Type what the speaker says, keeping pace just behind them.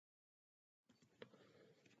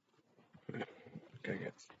Gotta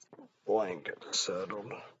get blanket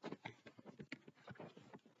settled.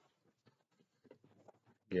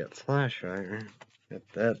 Get flashlight, right? Get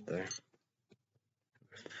that there.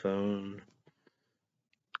 Phone.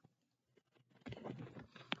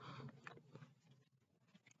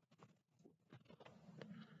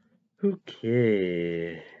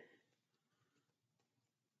 Okay.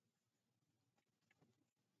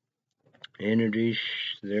 Energy,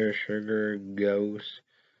 zero sugar, ghost.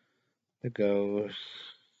 The ghost.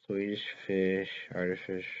 Swedish fish,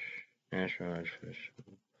 artificial, natural artificial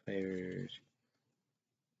flavors,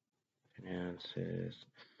 enhances.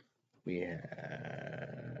 We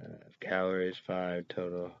have calories 5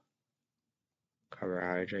 total.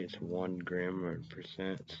 Carbohydrates 1 gram or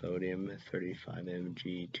percent. Sodium 35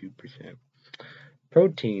 mg 2%.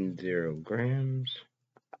 Protein 0 grams.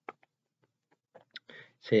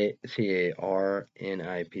 CARNIPUREL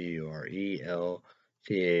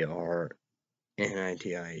CARNITI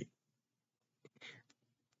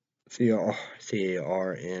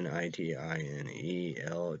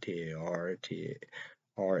CARNITINELTARTRATE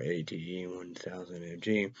 1000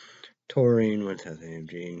 mg. Taurine 1000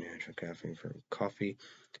 mg. Natural caffeine from coffee.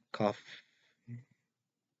 Coffee.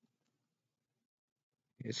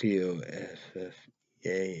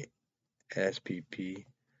 COFFASPP.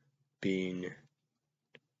 Bean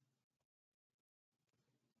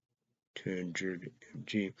 200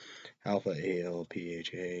 mg. Alpha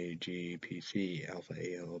ALPHA GPC. Alpha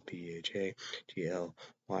ALPHA GL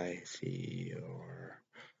YCOR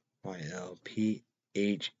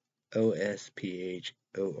YLPH OSPH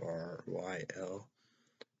ORYL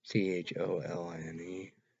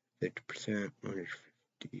CHOLINE 50%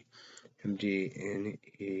 150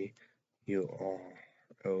 mg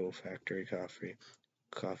NEURO factory coffee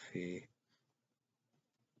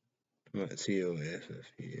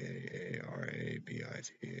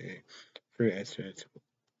COFFEAARABICA fruit extracts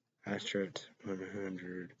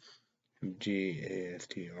 100 mg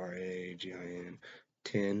ASTRAGIN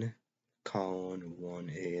 10 colon 1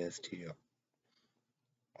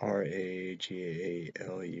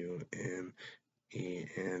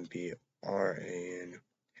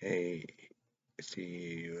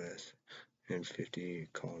 and 50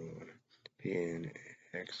 colon 1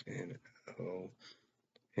 PNXNO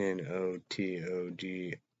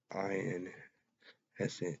NOTOGINSENG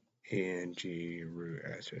root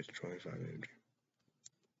acid 25 mg.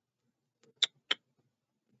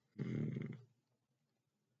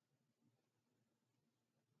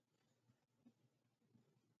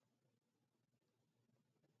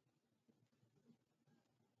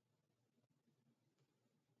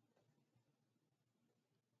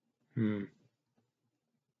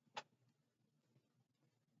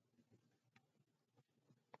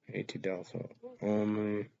 $80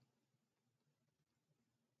 only.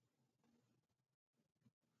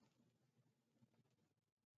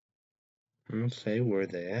 Let's say where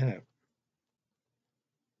they at.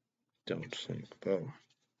 Don't think bulb.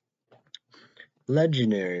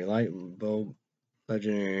 Legendary light bulb.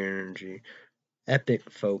 Legendary energy.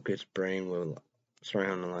 Epic focus brain will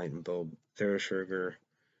surround the light bulb. Zero sugar.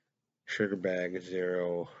 Sugar bag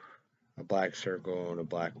 0. A black circle and a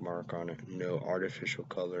black mark on it. No artificial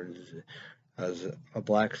colors. As a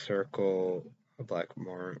black circle, a black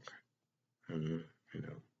mark, and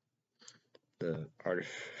the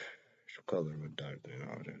artificial color would die.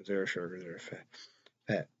 Zero sugar, zero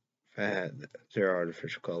fat, 0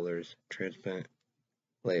 artificial colors, transparent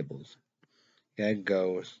labels. Yeah,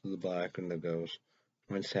 ghost, the black and the ghost,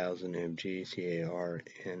 1000 mg,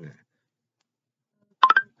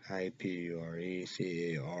 CARNIPURE,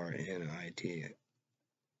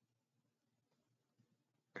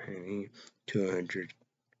 CARNIT, 200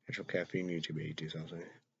 natural caffeine, YouTube 82,000.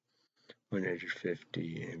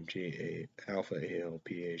 150 mg alpha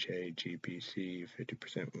ALPHA GPC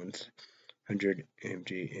 50% 100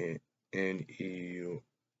 mg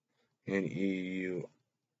NEURO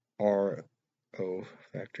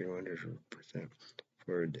factory 100%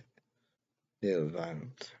 for daily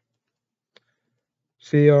violence.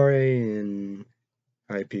 CRANIPUR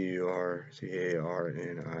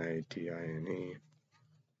CARNITINE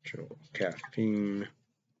caffeine.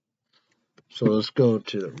 So let's go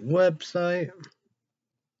to the website.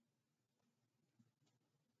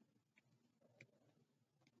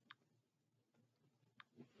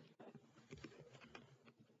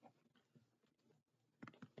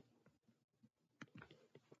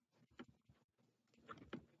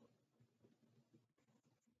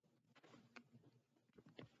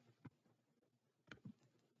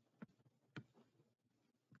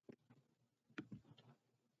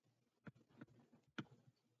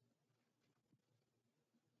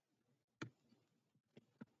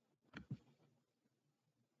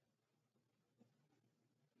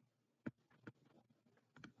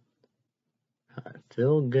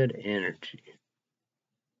 Feel good energy.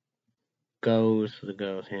 The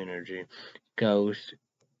Ghost energy. Ghost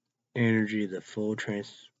energy, the full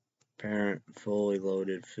transparent, fully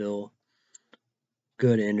loaded, feel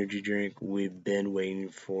good energy drink we've been waiting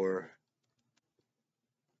for.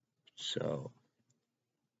 So,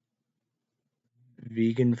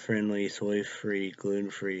 vegan friendly, soy free, gluten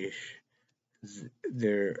free,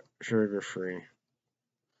 they're sugar free.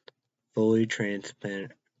 Fully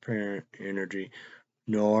transparent energy,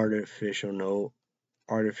 no artificial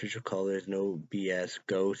colors, no BS.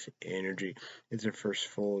 Ghost energy is the first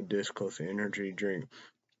full disclose energy drink.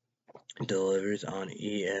 Delivers on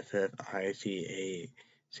EFFICACY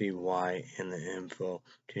in the info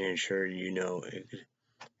to ensure you know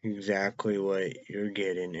exactly what you're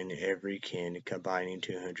getting in every can, combining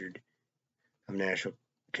 200 of natural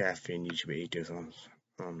caffeine each of 8 ounces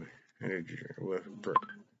energy with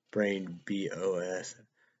brain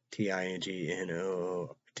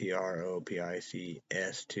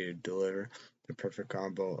BOSTINGNOOTROPICS to deliver the perfect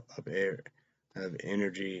combo of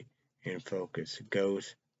energy and focus.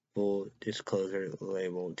 Ghost full disclosure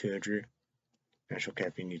label 200 natural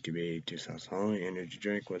caffeine need to be 2 ounces only. Energy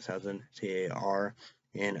drink 1000 CARNIPURES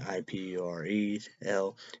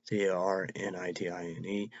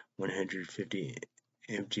LCARNITINE 150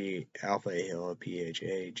 mg alpha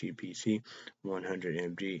ALPHA GPC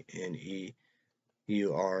 100 mg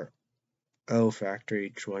NEURO factory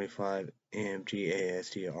 25 mg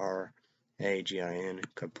ASTR AGIN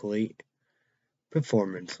complete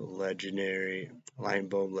performance legendary light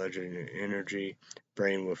bulb legendary energy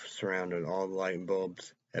brain with surrounded all the light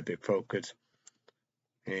bulbs epic focus.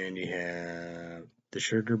 And you have the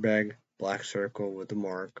sugar bag black circle with the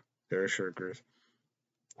mark, there are sugars,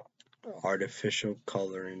 artificial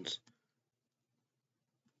colorings,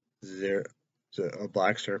 there a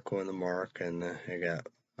black circle in the mark, and I got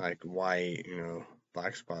like white,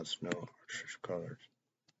 black spots, no artificial colors.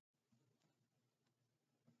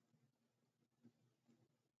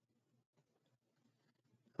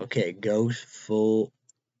 Okay, Ghost full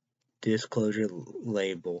disclosure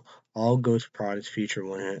label. All Ghost products feature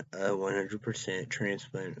 100%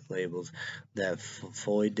 transparent labels that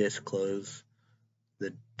fully disclose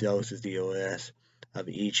the doses DOS of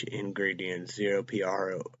each ingredient. 0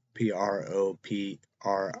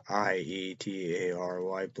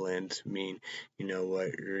 PROPRIETARY blends mean you know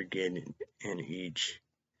what you're getting in each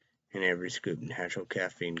and every scoop. Natural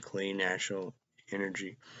caffeine, clean natural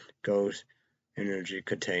energy. Ghost energy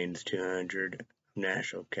contains 200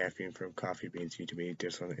 natural caffeine from coffee beans used to be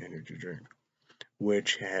distilled energy drink,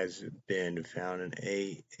 which has been found in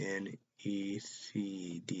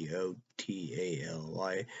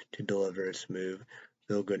ANECDOTALY to deliver a smooth,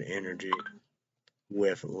 feel good energy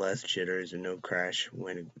with less jitters and no crash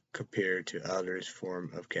when compared to others form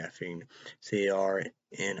of caffeine. CRNIPURE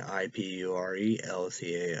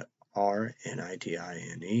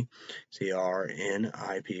LCARNITINE.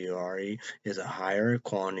 CRNIPURE is a higher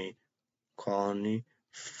quality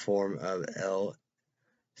form of LCARNITINE.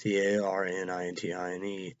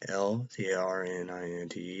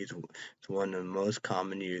 LCARNITE is one of the most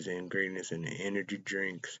common used ingredients in energy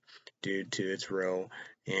drinks due to its role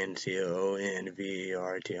in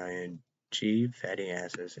CONVERTING fatty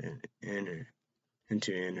acids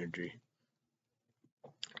into energy.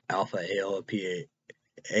 Alpha ALPA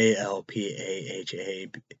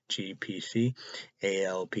ALPHA GPC.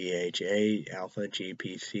 ALPHA alpha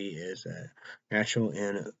GPC is a natural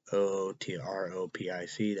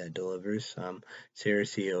NOOTROPIC that delivers some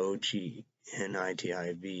serious COGNITIVE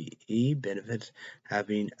benefits.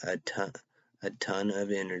 Having a ton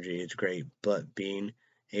of energy is great, but being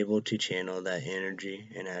able to channel that energy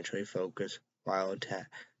and actually focus while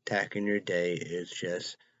attacking your day is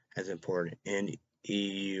just as important. And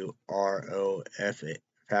NEURO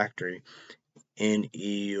factory.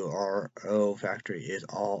 NEURO factory is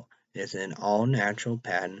an all-natural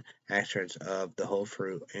patent extracts of the whole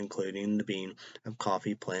fruit, including the bean of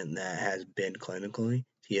coffee plant that has been clinically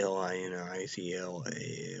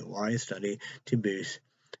CLINICALY studied to boost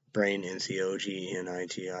brain and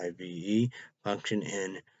COGNITIVE function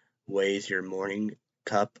in ways your morning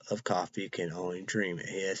cup of coffee can only dream.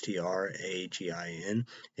 ASTRAGIN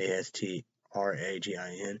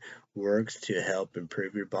works to help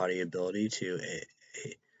improve your body ability to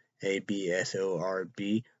absorb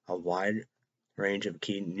a wide range of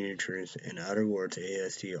key nutrients. In other words,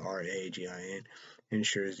 ASTRAGIN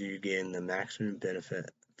ensures you gain the maximum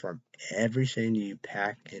benefit from everything you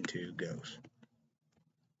pack into Ghost.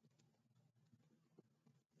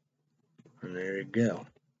 And there you go.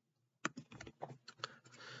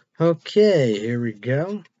 Okay, here we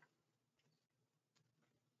go.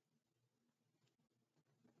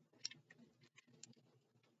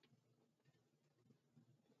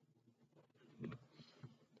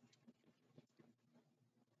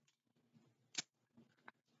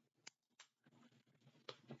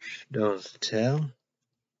 Don't tell.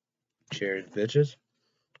 Cheers, bitches.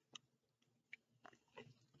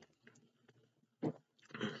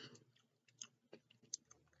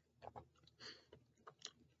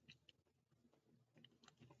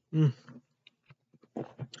 Mm.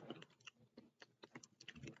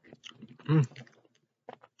 Mm.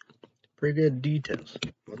 Pretty good details.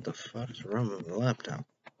 What the fuck is wrong with the laptop?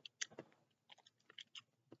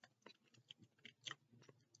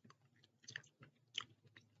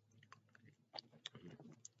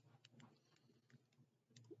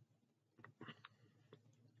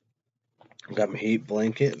 Got my heat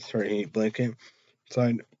blanket, starting heat blanket.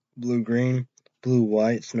 Side blue green, blue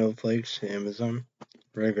white snowflakes, Amazon.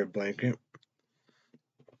 Regular blanket.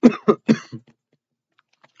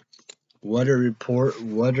 Weather report,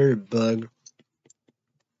 weather bug.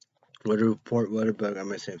 Weather report, weather bug on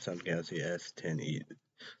my Samsung Galaxy S10e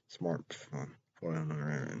smartphone.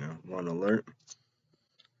 Right now. One alert.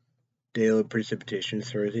 Daily precipitation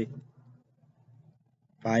Thursday,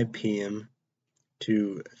 5 p.m.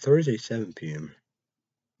 to Thursday, 7 p.m.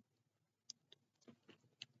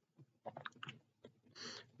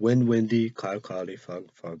 Wind windy, cloud cloudy, fog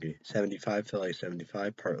foggy. 75 feel like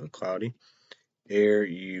 75, partly cloudy. Air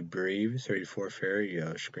you breathe, 34 fair,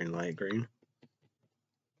 yellowish green, light green.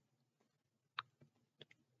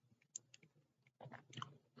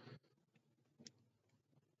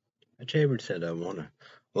 My Chamber said I wanna.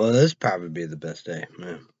 Well, this probably be the best day,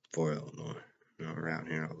 for Illinois. Around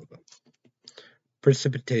here all about.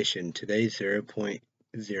 Precipitation today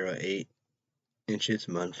 0.08 inches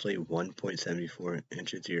monthly, 1.74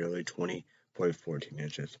 inches yearly, 20.14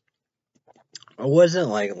 inches. It wasn't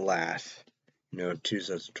like last,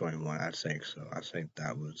 2021. I think so. I think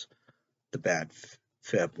that was the bad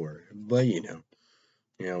February, but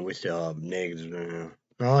we still have negatives,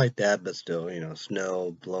 not like that, but still,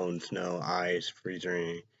 snow, blown snow, ice,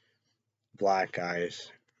 freezing, black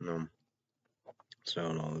ice, snow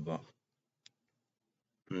and all the above.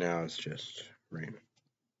 Now it's just rain,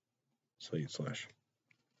 sleet, slush.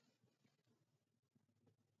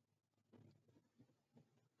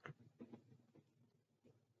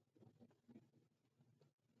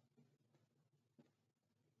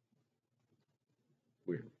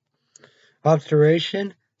 Weird.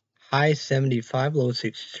 Observation, high 75, low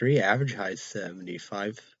 63, average high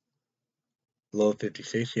 75, low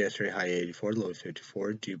 56, yesterday high 84, low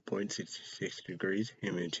 54, dew point 66 degrees,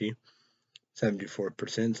 humidity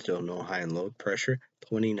 74%, still no high and low, pressure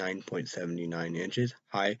 29.79 inches,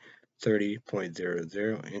 high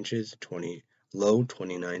 30.00 inches, low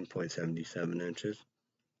 29.77 inches.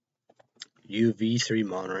 UV3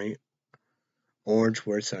 monitoring, orange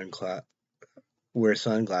where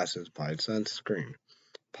sunglasses by sunscreen.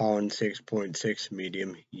 Pollen 6.6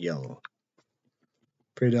 medium yellow.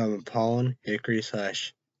 Predominant pollen hickory /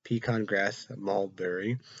 pecan grass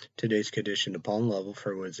mulberry. Today's condition, the pollen level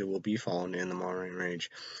for Wednesday will be fallen in the monitoring range.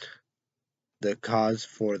 The cause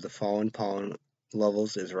for the fallen pollen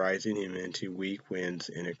levels is rising humidity, weak winds,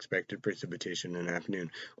 and expected precipitation in the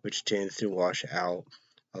afternoon, which tends to wash out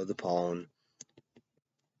of the pollen.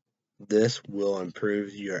 This will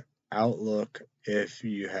improve your outlook if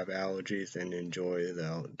you have allergies and enjoy the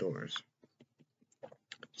outdoors.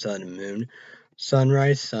 Sun and moon.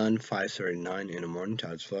 Sunrise, sun 5:39 in the morning,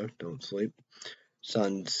 tides flow, don't sleep.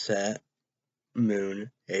 Sunset, moon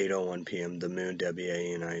 8:01 p.m. The moon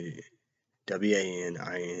WANING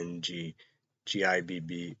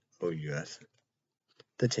GIBBOUS.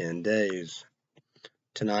 The 10 days.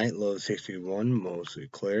 Tonight, low 61, mostly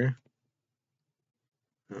clear.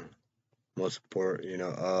 Most important,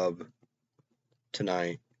 of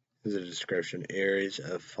tonight is a description. Areas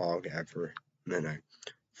of fog after midnight.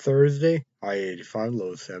 Thursday, high 85,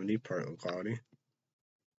 low 70, partly cloudy.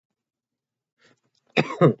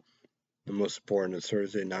 The most important is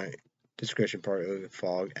Thursday night. Description partly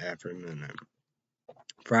fog after midnight.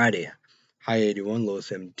 Friday, high 81, low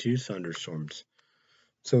 72, thunderstorms.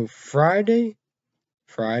 So Friday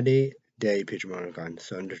day, picture monocline,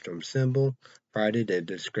 thunderstorm symbol. Friday day,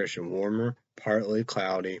 discretion warmer, partly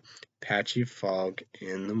cloudy, patchy fog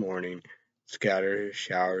in the morning, scattered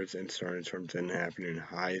showers and thunderstorms in the afternoon.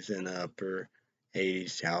 Highs in the upper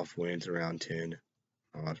 80s, south winds around 10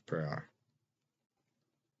 miles per hour.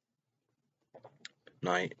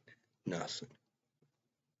 Night, nothing.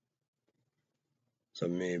 So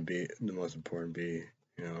maybe the most important be,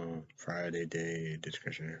 Friday day,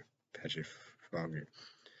 discretion, patchy foggy.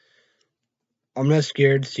 I'm not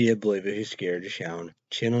scared to see it, believe it. He's scared to shout.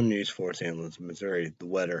 Channel News 4, St. Louis, Missouri. The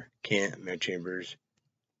weather. Kent, Matt Chambers,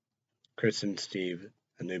 Kristen, Steve,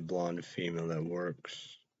 a new blonde female that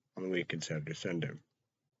works on the weekend, Saturday, Sunday.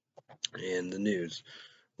 And the news.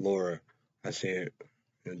 Laura, I see it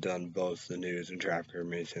done both the news and traffic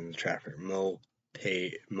remains in the traffic.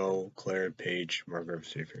 Claire, Page, Margaret,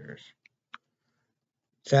 Seafarers.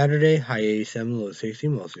 Saturday, high 87, low 60,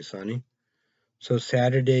 mostly sunny. So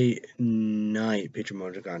Saturday night, picture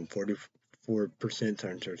motor on 44%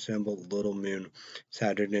 sunshine symbol, little moon.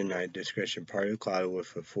 Saturday night, discretion partly cloudy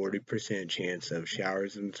with a 40% chance of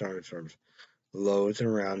showers and thunderstorms. Lows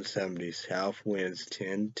around 70. South winds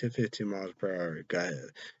 10 to 15 miles per hour.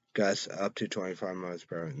 Gusts up to 25 miles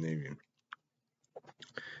per hour in the evening.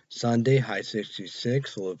 Sunday, high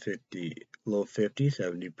 66, low 50,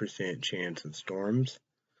 70% chance of storms.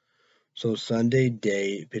 So Sunday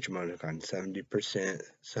day, picture motor on 70%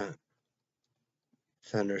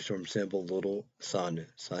 thunderstorm symbol, little sun.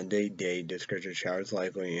 Sunday day, description showers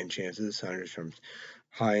likely and chances of thunderstorms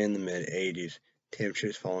high in the mid 80s.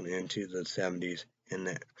 Temperatures falling into the 70s in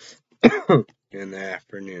the in the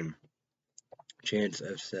afternoon. Chance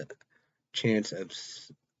of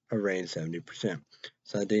a rain 70%.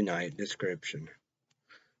 Sunday night description.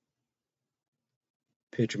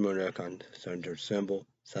 Picture moon icon thunder symbol.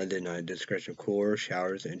 Sunday night discretion cooler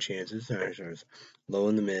showers and chances of thunderstorms. Low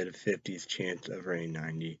in the mid 50s. Chance of rain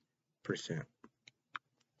 90%.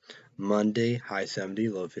 Monday high 70,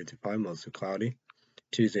 low 55, mostly cloudy.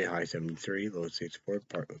 Tuesday high 73, low 64,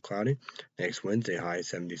 partly cloudy. Next Wednesday high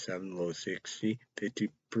 77, low 60,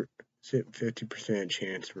 50%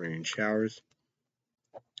 chance of rain showers.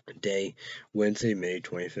 Day Wednesday, May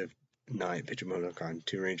 25th night, picture moon icon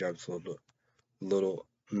 2 raindrops, little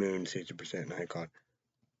moon 60% night cloud.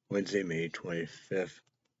 Wednesday, May 25th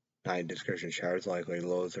night, discretion showers likely,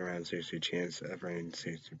 lows around 60, chance of rain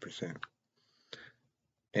 60%.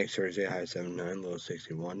 Next Thursday, high 79, low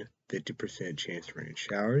 61, 50% chance of rain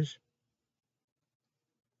showers.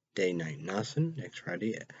 Day, night, nothing. Next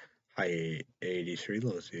Friday, high 83,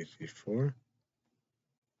 low 64.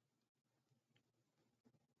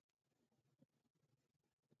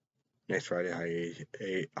 Next Friday,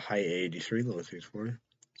 high 83, low 64.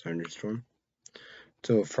 Thunderstorm.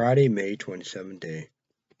 So Friday, May 27th day.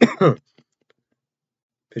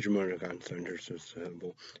 Picture motor on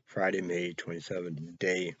thunderstorm. Friday, May 27th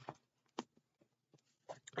day.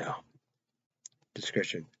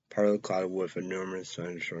 Description. Partly cloudy with a numerous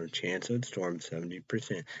thunderstorm. Chance of storm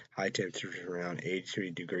 70%. High temperatures around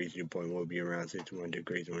 83 degrees. Dew point will be around 61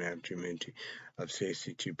 degrees when average humidity of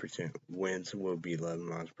 62%. Winds will be 11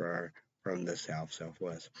 miles per hour from the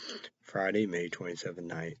south-southwest. Friday, May 27th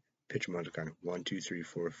night. Picture motor 1, 2, 3,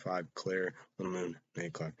 4, 5. Clear. Little moon.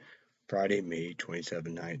 Night cloud. Friday, May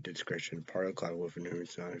 27th night. Discretion. Partly cloudy with a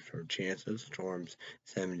numerous thunderstorm. Chance of storms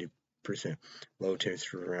 70%. Low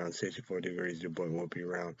temperature around 64 degrees. Dew point will be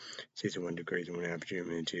around 61 degrees when average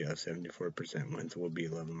humidity of 74%. Winds will be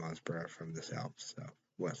 11 miles per hour from the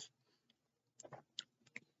southwest.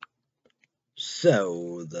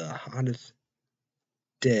 So the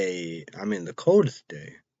coldest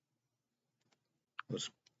day was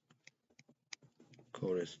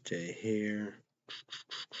coldest day here.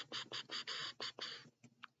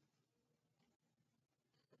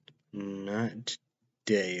 Not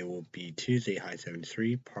today. It will be Tuesday, high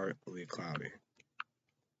 73, partly cloudy.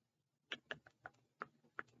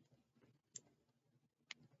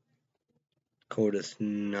 Coldest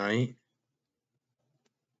night.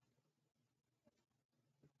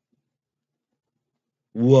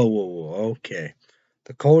 Whoa. Okay.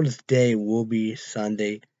 The coldest day will be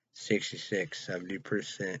Sunday, 66,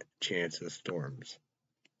 70% chance of storms.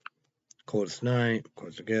 Coldest night,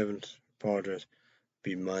 coldest givens, apologize,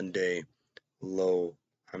 be Monday,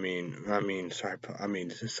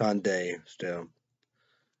 Sunday still,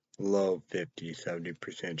 low 50,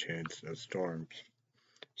 70% chance of storms.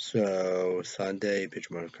 So, Sunday,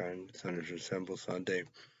 picture motor thunders assemble Sunday.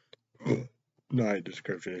 Night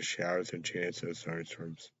description is showers and chance of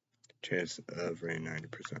thunderstorms. Chance of rain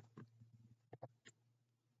 90%.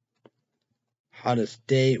 Hottest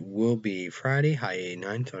day will be Friday, high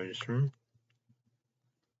 89, thunderstorm.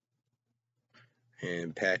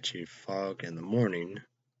 And patchy fog in the morning.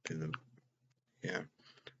 Then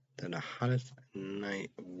the hottest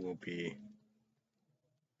night will be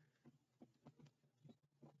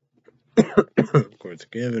of course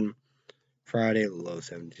given Friday, low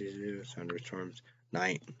 72, thunderstorms,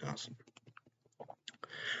 night, awesome.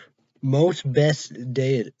 Most best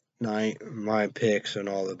day at night, my picks and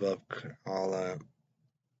all the book, all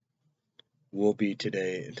will be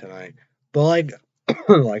tonight. But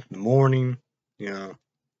like the morning,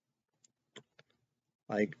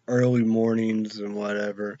 like early mornings and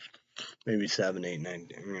whatever, maybe 7, 8, 9,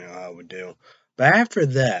 I would do. But after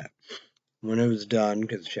that, when it was done,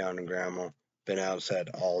 because Shawn and Grandma, been outside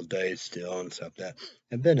all day still and stuff. That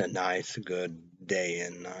it's been a nice, good day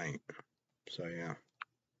and night. So yeah.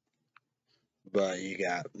 But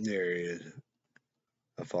there is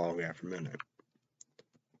a fog after midnight.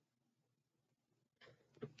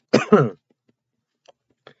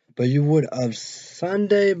 But you would of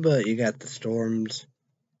Sunday, but you got the storms,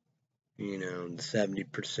 the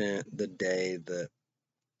 70% the day, the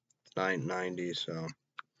night 90, so.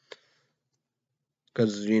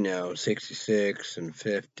 Because, 66 and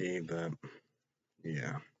 50, but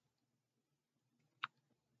yeah.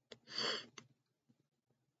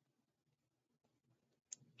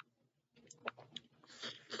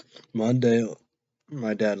 Monday,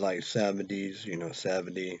 my dad likes 70s,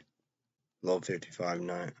 70, low 55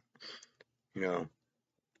 night,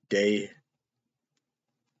 day,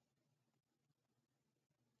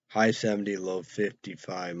 high 70, low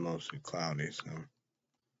 55, mostly cloudy, so.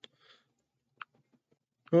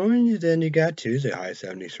 Well, then you got Tuesday, high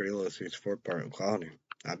 73, low 64, partly cloudy.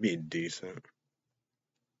 That'd be decent.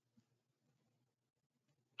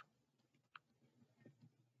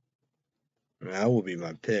 That will be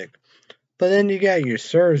my pick. But then you got your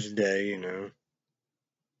Thursday, You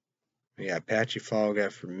got patchy fog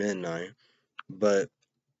after midnight, but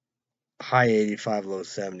high 85, low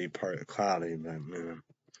 70, partly cloudy, but,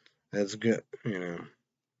 that's good, Yeah.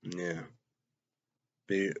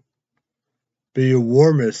 Be your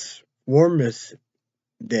warmest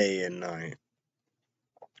day and night.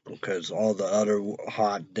 Because all the other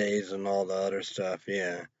hot days and all the other stuff,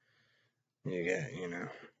 yeah. You get.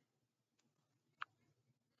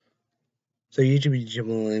 So YouTube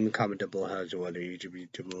channel in the comment down below how's your weather. YouTube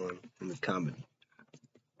channel in the comment.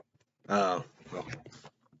 Oh, okay.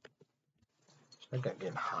 I got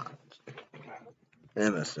getting hot.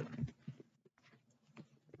 Emerson.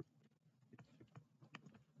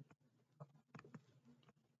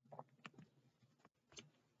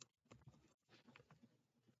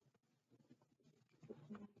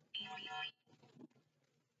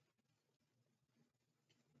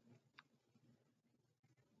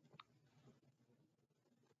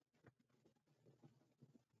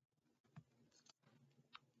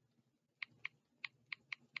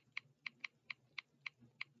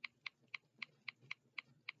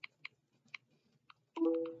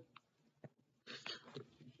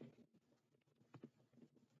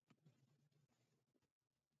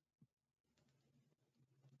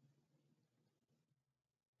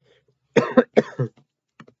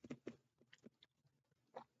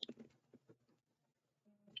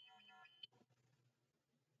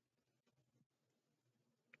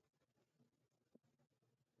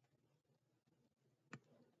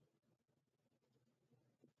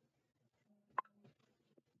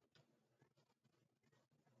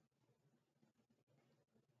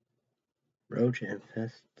 Roach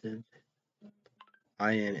infested.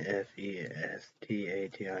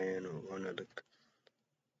 infestation, one of the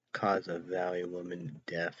cause of Valley woman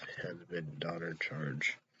death has been daughter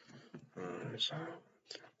charged. So,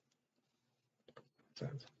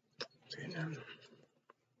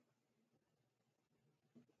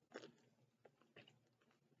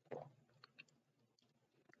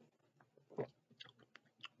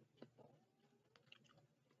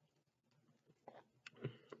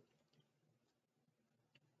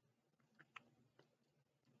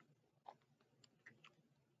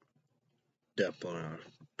 death on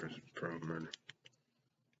pro murder.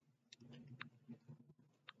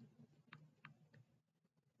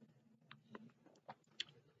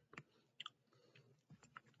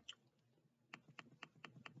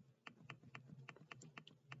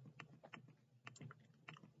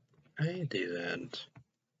 I hate these ads.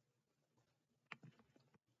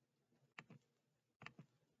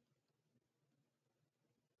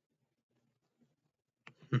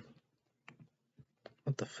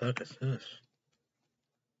 What the fuck is this?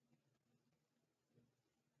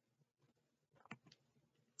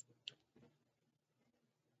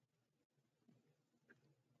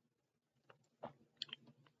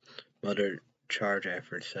 Mother charged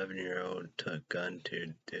after 7-year-old took gun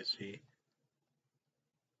to Dizzy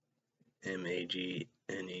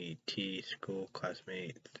MAGNET school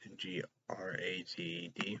classmate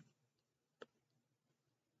GRAZED.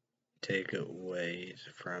 Takeaways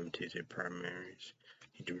from Tuesday primaries.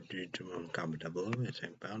 Comment down below.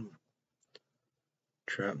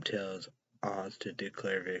 Trump tells Oz to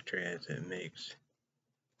declare victory as it makes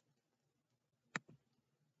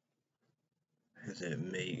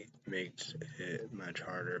it much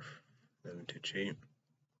harder for them to cheat.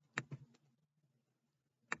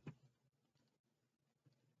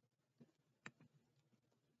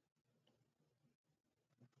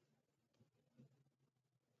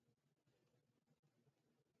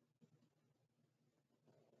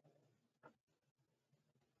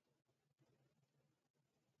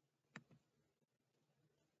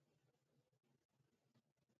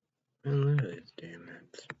 And look at these damn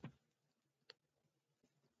maps.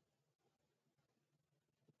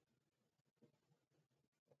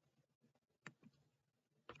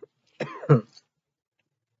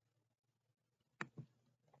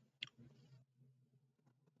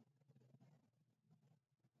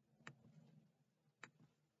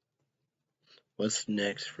 What's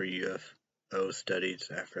next for UFO studies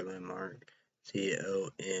after landmark?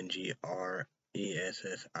 CONGRESSIONAL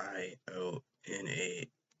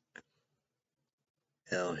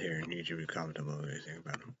here in YouTube. Comment below what you think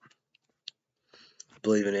about them.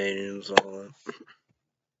 Believe in aliens, all that.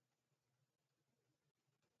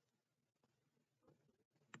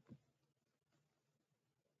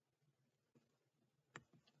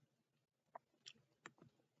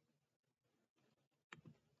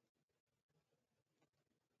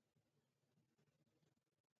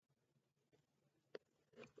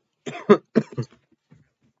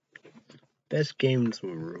 Best games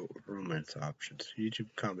with romance options. YouTube,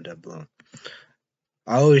 comment down below.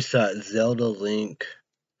 I always thought Zelda, Link,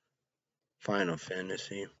 Final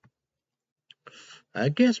Fantasy. I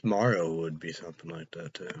guess Mario would be something like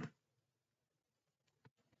that too.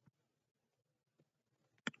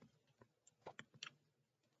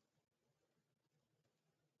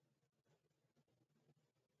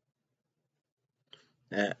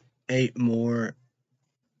 At 8 more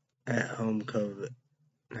at home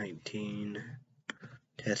COVID-19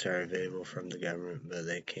 tests are available from the government, but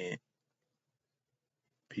they can't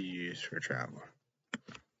be used for travel.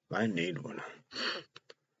 I need one.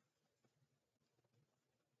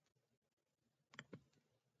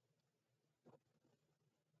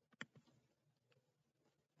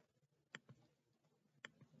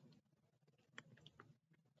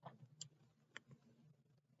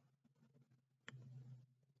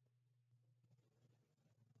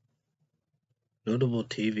 Notable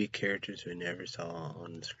TV characters we never saw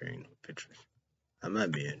on the screen. Pictures. That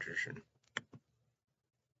might be interesting.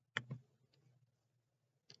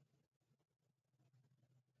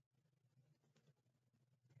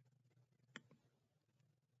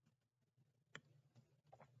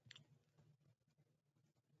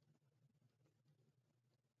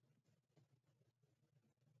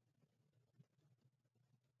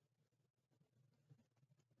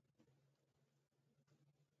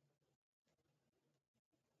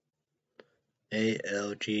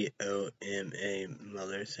 ALGOMA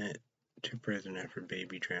mother sent to prison after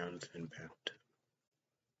baby drowns in bathtub.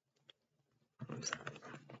 What's that?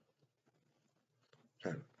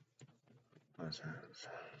 What's that?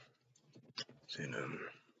 Seen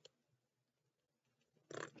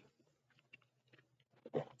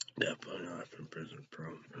definitely not from prison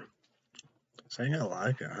pro. Saying I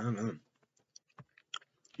like it, I don't know.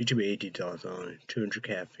 YouTube 8 details only. 200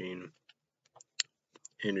 caffeine.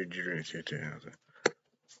 Energy drink 16 ounces.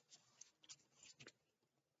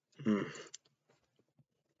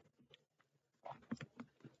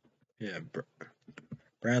 Yeah,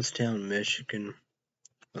 Brownstown, Michigan.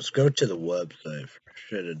 Let's go to the website.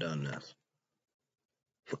 Should have done this.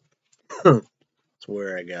 That's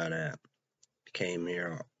where I got at. Came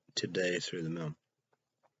here today through the mail.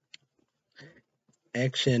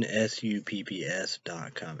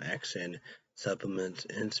 XNSUPPS.com. XN supplements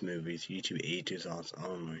and smoothies. YouTube 8 sauce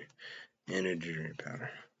only. Energy drink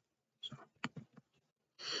powder. So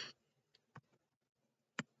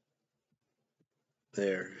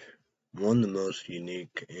they're one of the most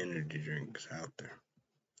unique energy drinks out there.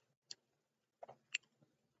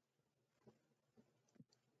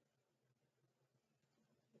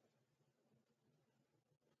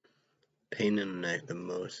 Pain in the neck, the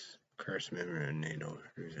most cursed memory of NATO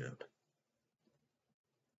revealed.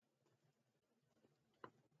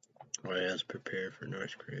 White House prepared for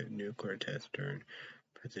North Korea nuclear test during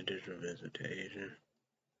presidential visit to Asia.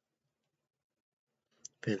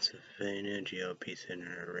 Pennsylvania GOP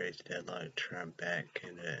Senator race deadlock, Trump back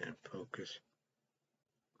candidate in focus.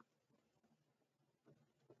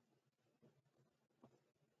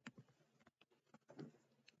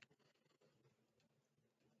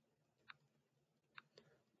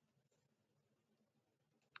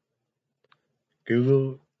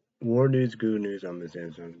 Google War News, Google News on the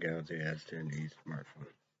Samsung Galaxy S10e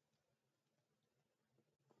smartphone.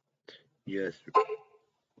 Yes.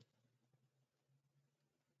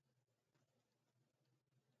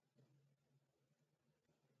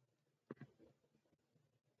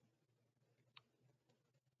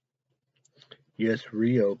 U.S.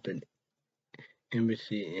 reopened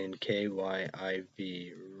embassy in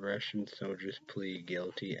KYIV. Russian soldiers plead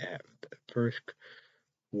guilty at the first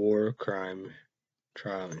war crime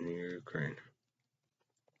trial in Ukraine.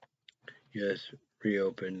 U.S.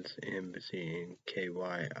 reopens embassy in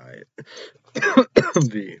KYIV.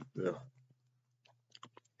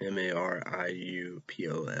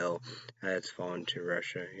 Mariupol has fallen to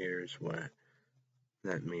Russia. Here's what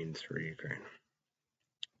that means for Ukraine.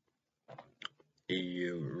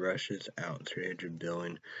 EU rushes out 300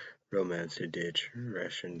 billion romance to ditch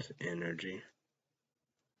Russians' energy.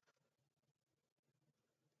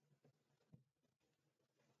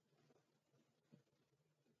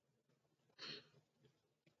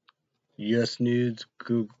 U.S. News,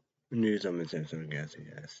 Google News on the Samsung Galaxy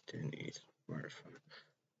S10 East smartphone.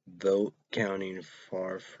 Vote counting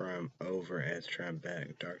far from over as Trump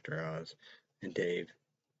backed Dr. Oz and Dave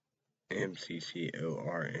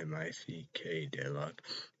MCCORMICK deadlock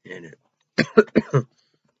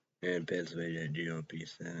and Pennsylvania GOP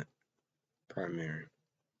Senate primary.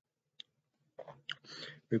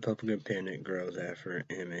 Republican panic grows after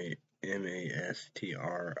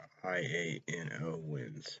MASTRIANO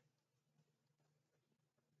wins.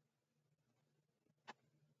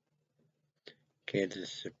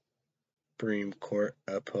 Kansas Supreme Court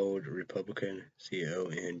uphold Republican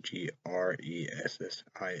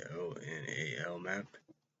CONGRESSIONAL map.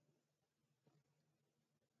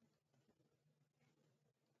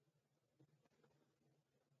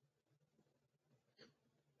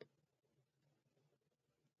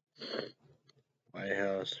 White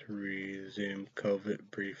House resumed COVID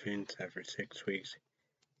briefings after 6 weeks.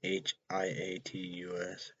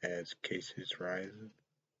 HIATUS as cases rise.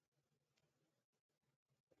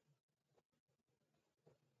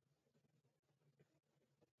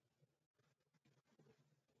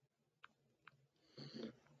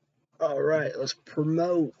 All right, let's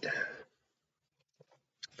promote.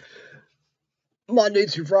 Monday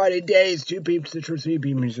through Friday days, 2 p.m. Central, 3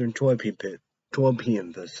 p.m. Eastern, 12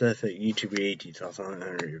 p.m. Pacific. YouTube 18 South on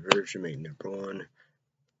version make number 1.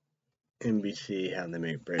 NBC, how they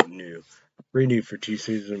make bread new. Renewed for 2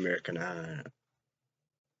 seasons. American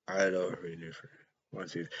Idol renewed for 1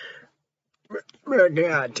 season. American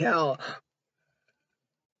Idol.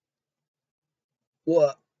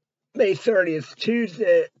 What? May 30th,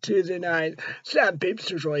 Tuesday night, 7 p.m.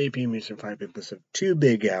 Central, 8 p.m. Eastern, 5 p.m. Pacific. 2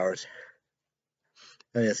 big hours.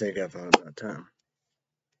 I guess I got found about time.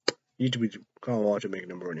 YouTube call watch and make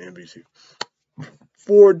number 1 NBC.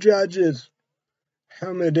 4 judges.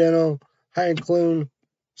 Helmedeno, Hank Kloon,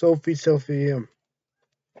 Sophie,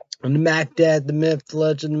 and the Mac Dad, the Myth, the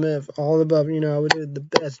Legend, the Myth, all above, we did the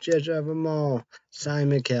best judge of them all.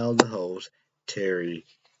 Simon Cowell, the host, Terry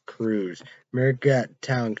Crews. America Got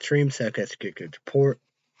Talent, Extreme Success, Kick It, Report,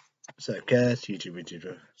 Success,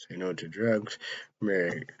 YouTube, Say No to Drugs,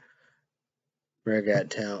 America Got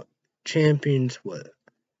Talent, Champions, what?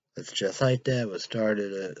 It's just like that, what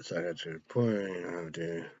started it, Success, Report, how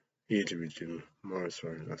to YouTube, more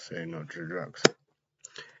sorry, let's say no to drugs.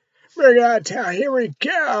 We're out of town. Here we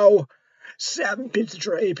go. 7 pizza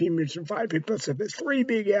tray, 8 p.m. Eastern, 5 p.m. Pacific. 3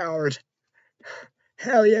 big hours.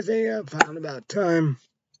 Hell yes, I found about time.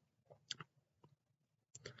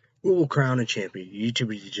 We will crown a champion.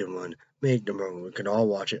 YouTube 1. Make number 1. We can all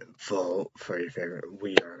watch it. Vote for your favorite.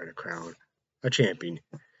 We are going to crown a champion.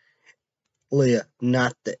 Leah,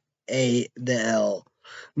 not the A, the L.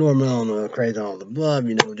 Normal, crazy on all the above.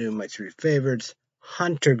 Doing my 3 favorites.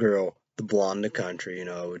 Hunter Girl. The blonde, the country,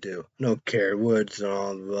 we do. No Carrie Woods and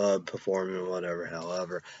all the performing, whatever.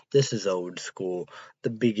 However, this is old school. The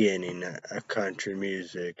beginning of country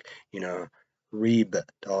music, Reba,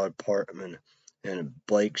 Dolly Parton, and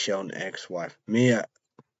Blake Shelton, ex-wife. Mia,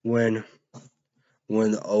 when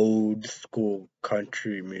the old school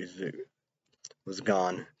country music was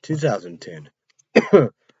gone, 2010.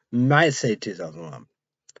 Might say 2011.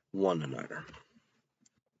 One another.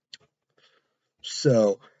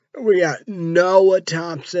 So, we got Noah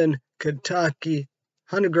Thompson, Kentucky,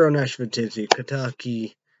 Hunter Girl, Nashville, Tennessee,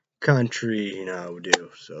 Kentucky, country, we do.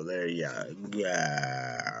 So there you go.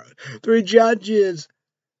 Yeah. 3 judges.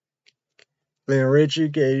 Lena Richie,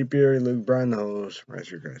 Katy Perry, Luke Bryan, the host.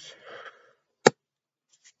 Rest your guys.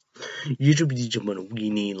 YouTube, we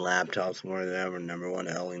need laptops more than ever. Number 1,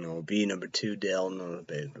 Ellie, no B. Number 2, Dell, no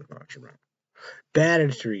baby.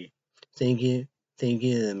 Battery. Thank you.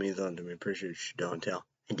 That means on to me. Appreciate you. Don't tell.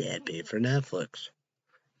 And Dad paid for Netflix.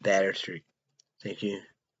 Batter Street. Thank you.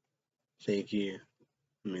 It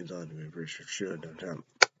means a lot to me. Appreciate you. Don't tell.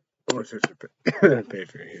 Or sister pay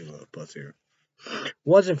for Hulu Plus here.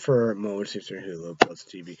 Wasn't for my sister Hulu Plus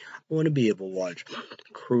TV. I want to be able to watch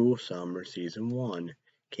Cruel Summer Season 1.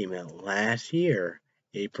 Came out last year,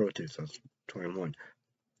 April 2021.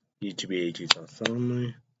 YouTube 18 South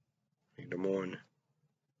only. Make them 1.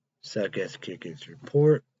 Suck ass kick its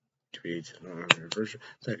report. YouTube 18 version.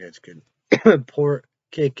 Suck ass kid. Port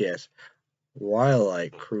Kick-Ass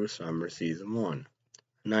Wildlife Crew Summer Season 1.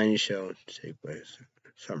 90 show to take place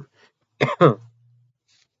summer.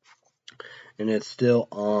 And it's still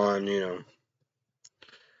on,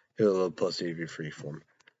 Hulu plus TV freeform.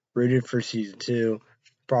 Rated for Season 2.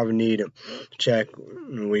 Probably need to check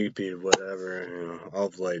Weepy, whatever, all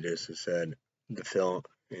the latest. It said the film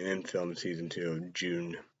Season 2 of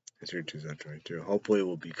June this year 2022. Hopefully it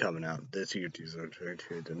will be coming out this year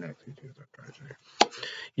 2022, the next year 2022.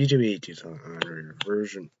 YouTube 1800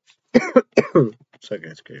 version.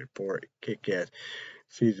 Second skater port, Kick-Ass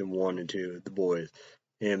Season 1 and 2, The Boys,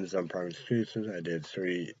 Amazon Prime exclusives. I did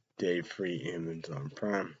 3-day free Amazon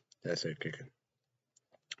Prime. That's it, kicking.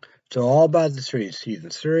 So all about the series, Season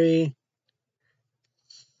 3,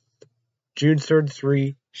 June 3rd,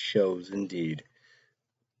 3 shows indeed.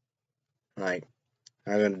 Like,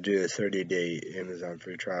 I'm going to do a 30-day Amazon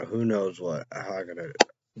free trial. Who knows how I'm going to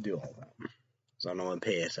do all that. So I don't want to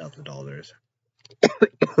pay $1,000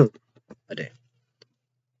 a day.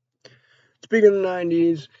 Speaking of the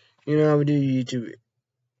 90s, I would do YouTube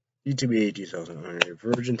 18,000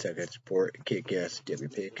 version, second support, Kick-Ass,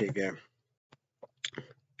 WP Kick-Ass.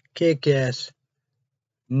 Kick-Ass,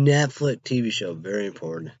 Netflix TV show, very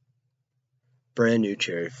important. Brand new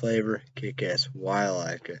cherry flavor, Kick-Ass, why I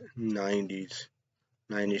like it, 90s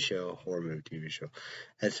show, horror movie TV show.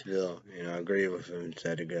 Estville, I agree with him,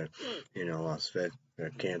 said again, Las Vegas,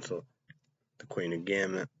 cancel the Queen of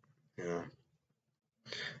Gambit,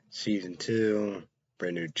 Season 2,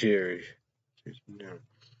 brand new cherry,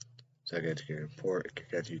 second to report,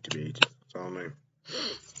 Kick-Ass YouTube 18,000.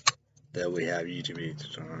 Then we have YouTube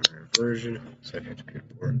 18,000 version, second to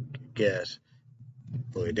report, Kick-Ass,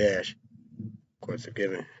 Fully Dash, Quest of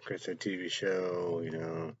Giving, Christian TV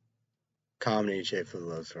show, comedy, shape for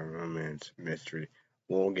love story, romance, mystery.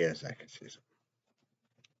 Won't get a second season.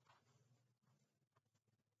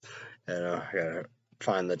 And I gotta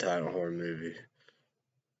find the title horror movie.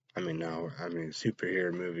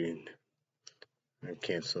 Superhero movie. And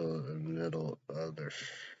cancel the middle of the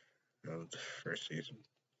first season.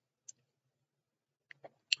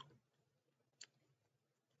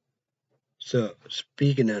 So,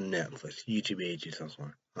 speaking of Netflix, YouTube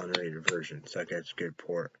 18,000 unrated version, second good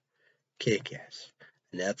port, Kick-Ass,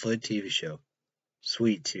 Netflix TV show,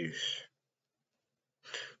 Sweet Tooth.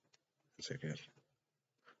 That's good.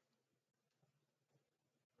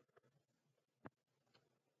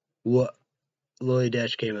 What Lloyd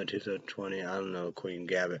Dash came out 2020. I don't know Queen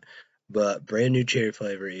Gambit, but brand new cherry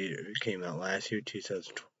flavor came out last year,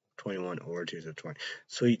 2021 or 2020.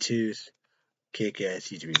 Sweet Tooth, Kick-Ass,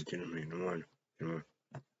 YouTube 2021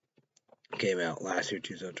 came out last year,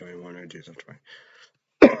 2021 or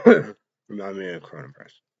 2020. Remind me of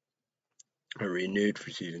coronavirus. I renewed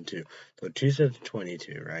for season 2. So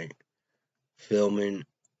 2022, right? Filming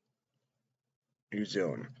New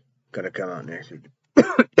Zealand. Gonna come out next week.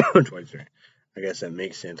 23. I guess that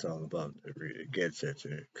makes sense all about it gets it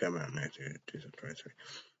to come out next year, 2023.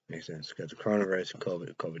 Makes sense because the coronavirus,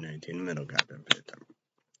 COVID-19, middle goddamn bit of time.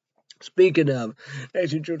 Speaking of,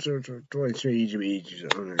 next year, 2023,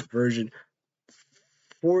 EGB owner version,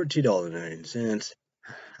 $14.09.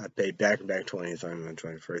 I paid back 20, so I'm on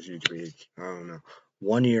 21st EGB. I don't know.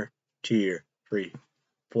 1 year, 2 year, free.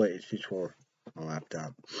 Play PS4 on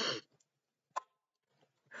laptop.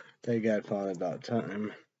 Thank God finally about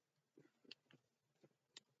time.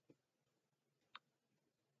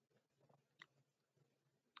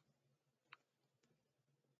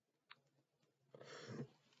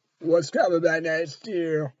 What's coming back next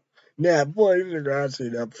year? Netflix, I gotta see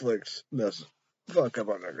Netflix. That's fuck up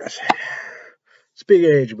on that.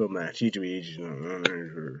 Speaking of HBO Max, YouTube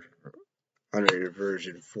unrated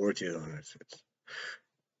version 1406.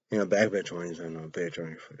 Back by 20s, I know, pay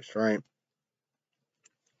 21st, right?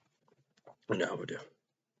 No, we do.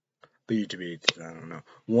 But YouTube, I don't know.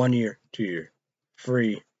 1 year, 2 year,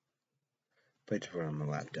 free. Play it on my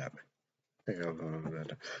laptop.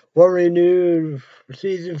 What renewed for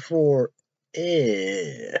season 4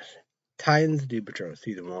 is Titans Doom Patrol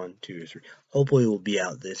season 1, 2, 3. Hopefully it will be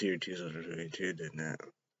out this year, 2022, than that.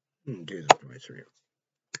 2023.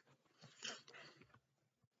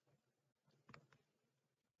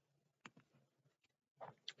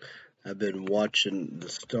 I've been watching the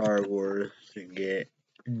Star Wars to get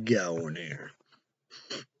going here.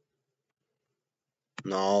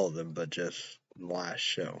 Not all of them, but just the last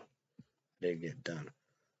show. They get done.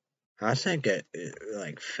 I think it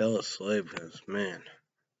fell asleep because, man,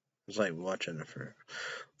 it's like watching it for.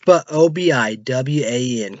 But OBI,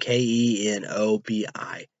 WANKENOBI,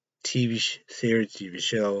 TV series, TV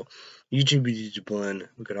show, YouTube blend.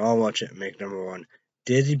 We can all watch it and make number 1.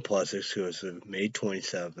 Disney Plus exclusive, May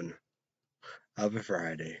 27th of a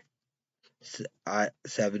Friday.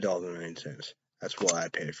 $7.09. That's what I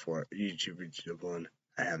paid for it. YouTube one.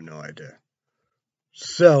 I have no idea.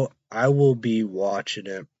 So I will be watching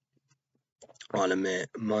it on a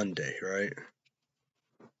Monday, right?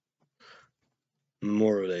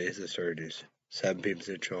 Memorial Day is the 30th, 7 p.m.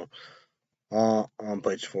 Central. On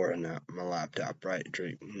page 4 on my laptop, right?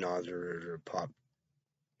 Drink Nazar Pop.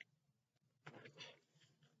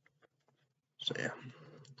 So yeah.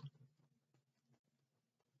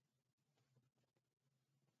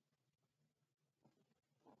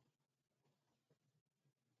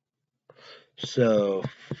 So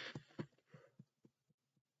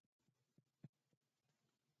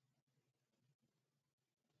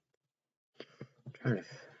trying to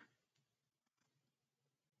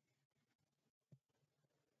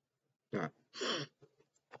not.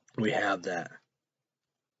 We have that.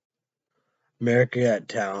 America Got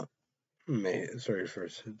Talent. May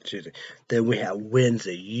 31st, Tuesday. Then we have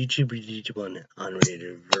Wednesday, YouTube one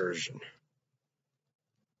unrated version.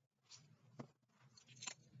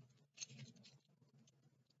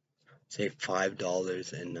 Say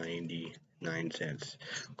 $5.99.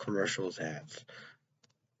 Commercials ads.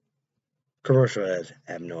 Commercial ads,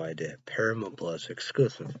 I have no idea. Paramount Plus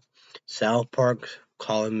exclusive. South Park,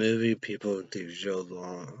 call it movie, people do shows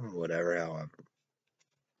on or whatever, however.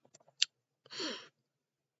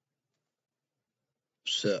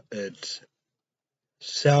 So it's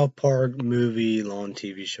South Park movie, long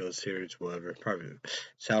TV show series, whatever. Probably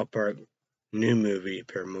South Park new movie,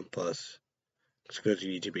 Paramount Plus, exclusive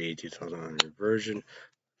YouTube 18,100 version,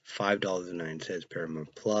 $5.09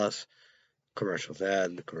 Paramount Plus. Commercials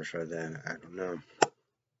ad, I don't know.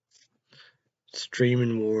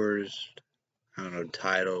 Streaming Wars, I don't know.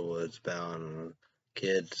 Title was about, I don't know,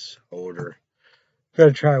 kids, older.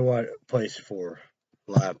 Gonna try what place for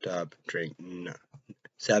laptop, drink,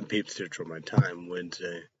 7 p.m. Central my time,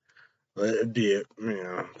 Wednesday. But it'd be,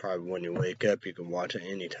 probably when you wake up, you can watch it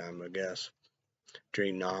anytime, I guess.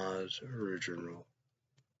 Drink Nas original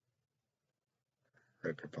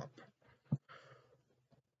record pop.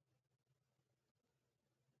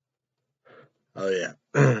 Oh yeah,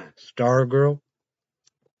 Stargirl,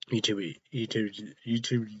 YouTube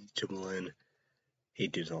Line,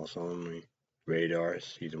 82's also only. Radar,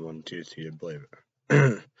 season 1, 2, season believe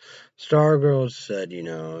it. Stargirl said,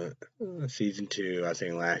 season 2, I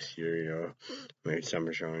think last year, maybe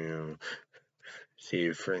summer show,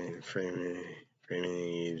 see framing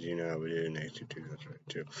these, we do next year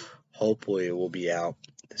 2022. Hopefully it will be out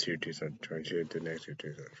this year 2022 to next year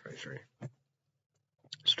 2023.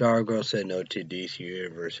 Stargirl said no to DC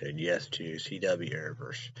Universe, said yes to CW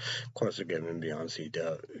Universe. Of course, they're giving beyond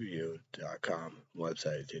CW.com,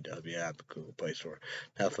 website, CW app, Google Play Store,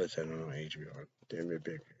 Netflix, and on HBO. Damn it,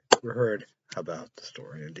 big. We heard about the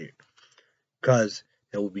story, indeed. Because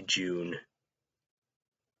it will be June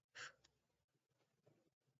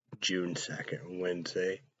 2nd,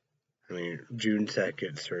 Wednesday. June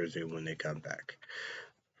 2nd, Thursday, when they come back.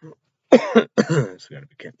 It's gotta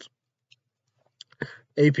be canceled.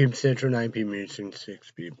 8 p.m. Central, 9 p.m. Eastern,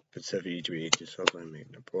 6 p.m. Pacific, each week, each Southland,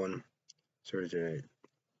 make number 1. Thursday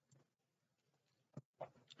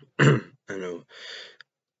night. I know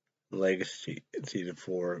Legacy Season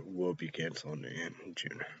 4 will be canceled in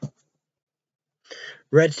June.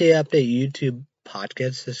 Red State Update YouTube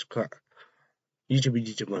podcast subscribe.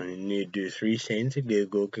 YouTube want to need to do 3 things: a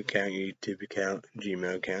Google account, YouTube account,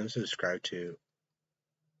 Gmail account, subscribe to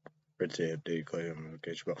Red State Update, click on the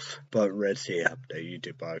notification bell. But Red State Update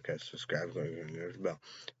YouTube podcast, subscribe, click on the notification bell.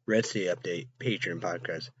 Red State Update Patreon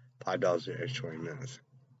podcast, $5 every 20 minutes.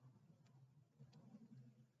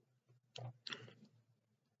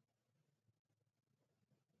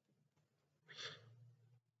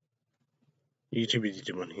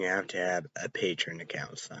 YouTube one, you have to have a Patreon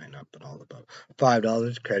account, sign up, and all above.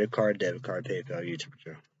 $5 credit card, debit card, PayPal, YouTube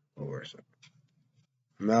account. What worse?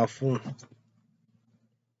 Mouthful.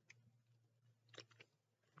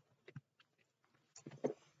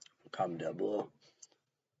 Comment down below.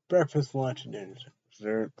 Breakfast, lunch, and dinner.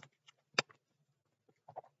 Dessert.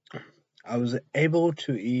 I was able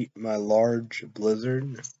to eat my large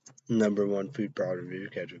Blizzard #1 food product review.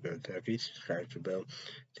 Catch up, go Kentucky. Subscribe to the bell.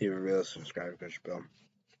 See the real. Subscribe, catch the bell.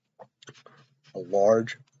 A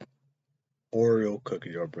large Oreo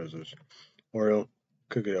cookie dough Blizzards. Oreo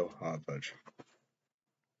cookie dough hot fudge.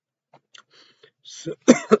 So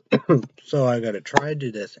I gotta try to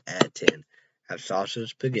do this at 10. Have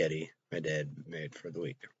sausage spaghetti my dad made for the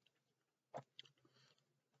week.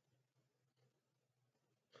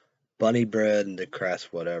 Bunny bread and the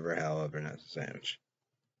crust, whatever, however, not a sandwich.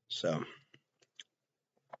 So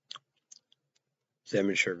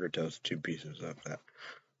cinnamon sugar toast, 2 pieces of that.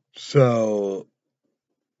 So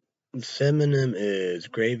cinnamon is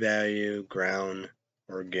great value, ground,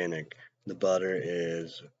 organic. The butter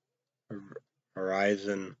is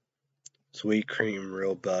Horizon, sweet cream,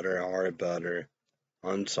 real butter, hard butter,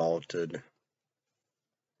 unsalted,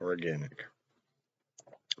 organic.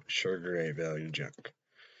 Sugar, great value, junk.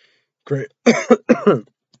 Great,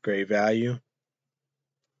 great value.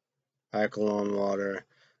 Alkaline water,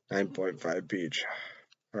 9.5 pH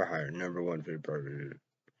or higher. Number 1 food product.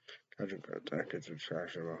 That gets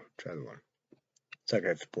subtractable. Try the one.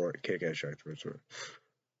 Second support, kick ass strikes for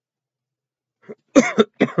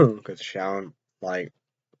because Shawn like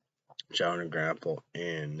Shawn and Grandpa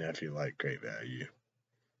and nephew like great value.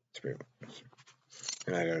 It's pretty much.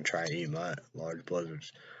 And I'm gonna try to eat my large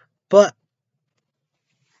blizzards. But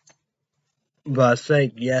I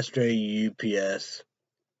think yesterday UPS,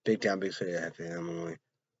 Big Town Big City family,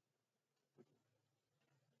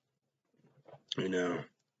 you know.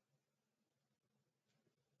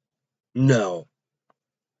 No.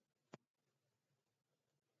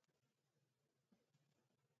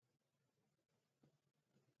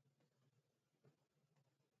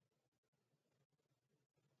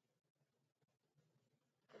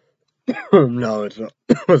 No, it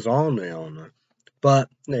was on the owner. But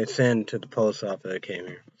they sent to the post office that came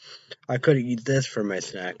here. I could eat this for my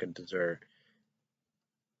snack and dessert.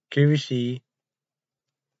 QVC,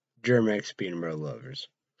 Germex peanut butter lovers.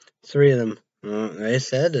 3 of them. They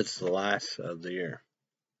said it's the last of the year.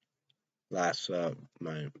 Last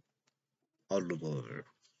my auto deliver.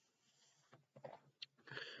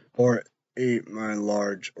 Or eat my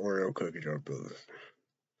large Oreo cookie jar, please.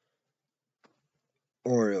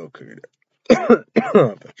 Oreo cookie jar.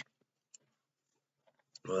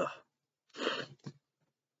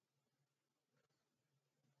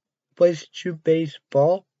 Plays you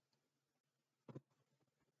baseball?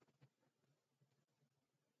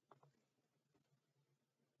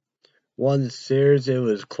 Won the series, it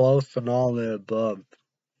was close on all the above.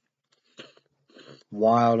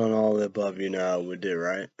 Wild on all the above, you know we did,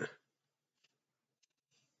 right?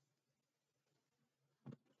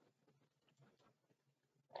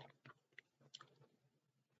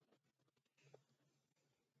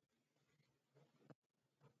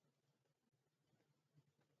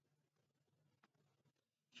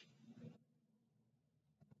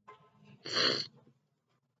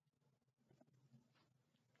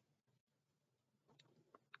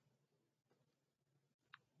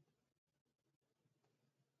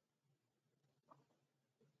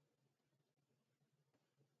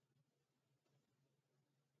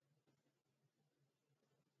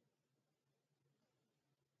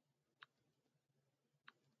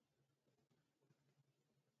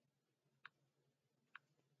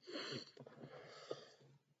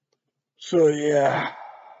 So yeah.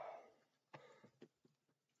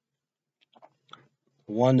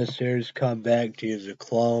 Won the series, come back to use a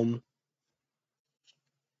clone.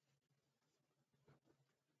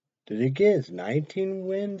 Did he get his 19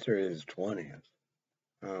 wins or his 20th?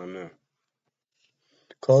 I don't know.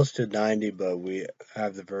 Close to 90, but we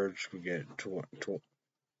have the verge we get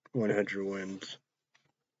 100 wins.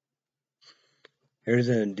 Here's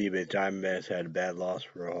an Indiba. Diamondbacks had a bad loss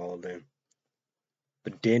for a holiday.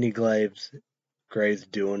 But Danny Graves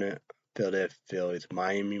doing it. Philadelphia Phillies,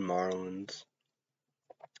 Miami Marlins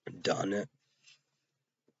done it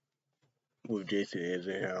with Jason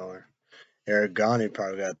Eisenhower. Aragani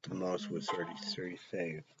probably got the most with 33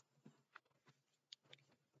 saves.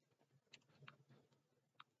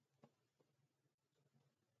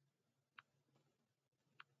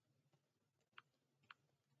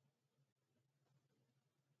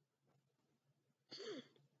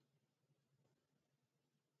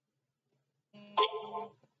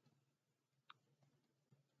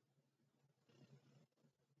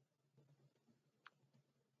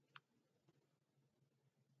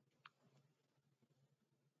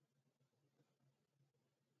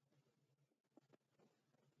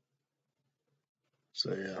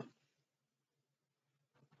 So yeah.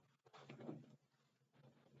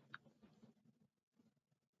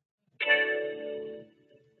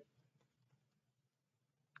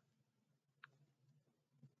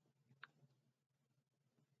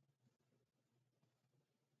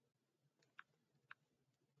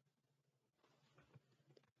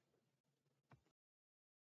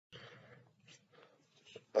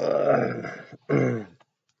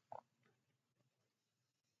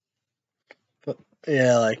 But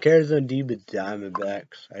yeah, like Arizona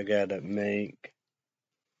Diamondbacks, I gotta make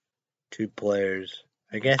 2 players.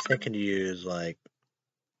 I guess I could use like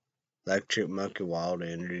Electric Monkey Wild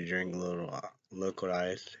Energy drink, a little liquid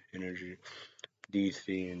ice energy.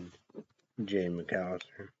 DC and Jay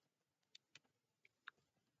McAllister.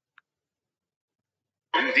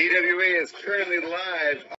 DWA is currently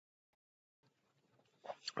live.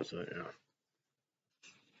 So yeah.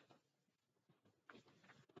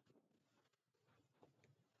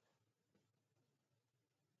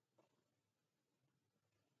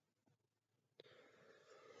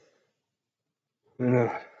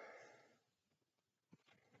 Yeah.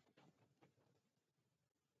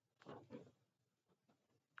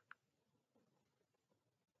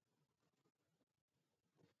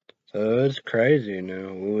 So it's crazy, you know.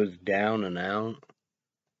 It was down and out.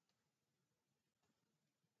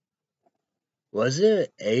 Was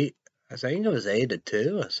it 8? I think it was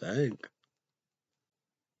 8-2, I think.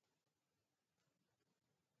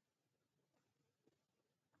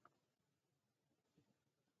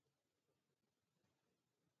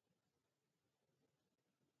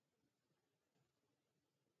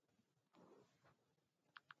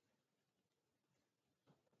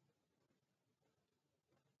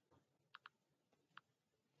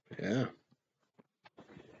 Yeah.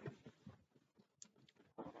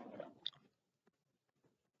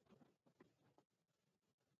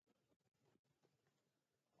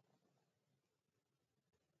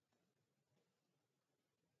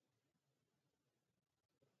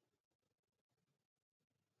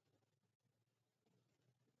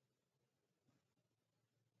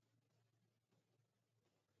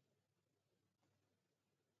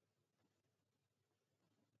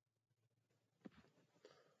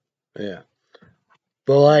 Yeah.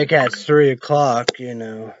 But like at 3 o'clock, you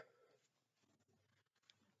know,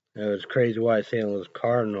 it was crazy why St. Louis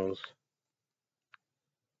Cardinals.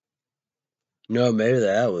 No, maybe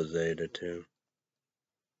that was 8-2.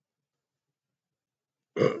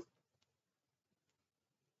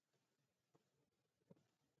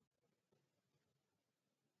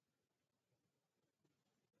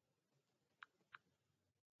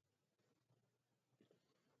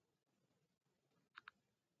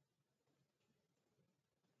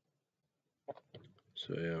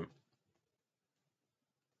 So yeah.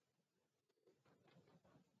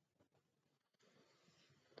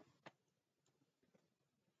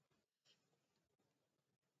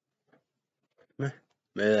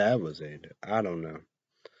 Maybe that was 8. I don't know.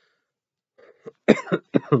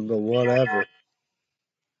 But whatever.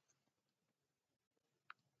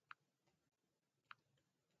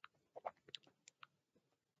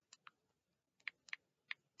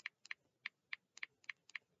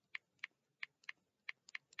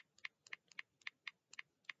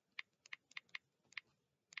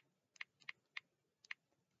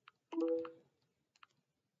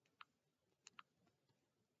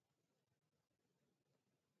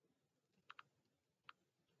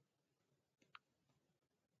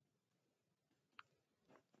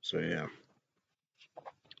 So yeah.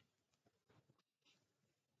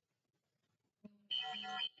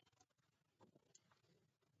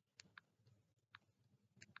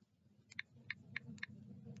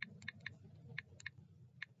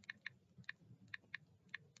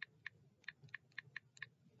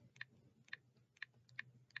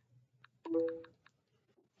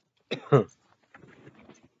 So,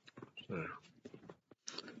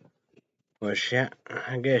 well,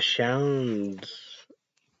 I guess Sean's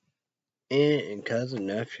aunt and cousin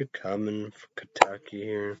nephew coming from Kentucky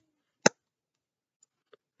here.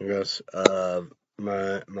 I guess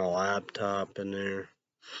my laptop in there.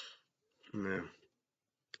 Yeah.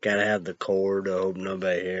 Gotta have the cord to hope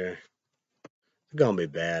nobody here. It's gonna be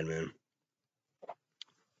bad, man.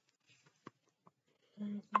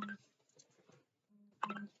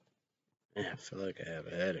 Yeah, I feel like I have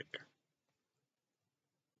a headache.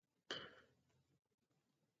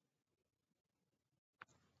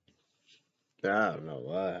 I don't know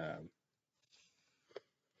what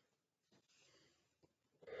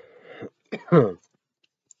happened.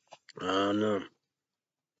 I don't know.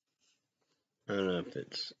 I don't know if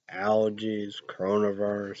it's allergies,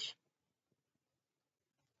 coronavirus.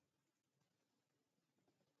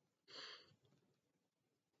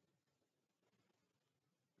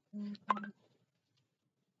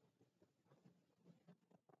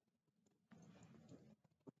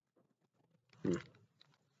 Hmm.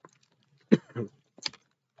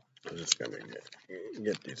 I'm just gonna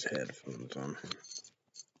get these headphones on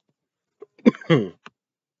here.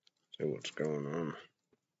 See what's going on.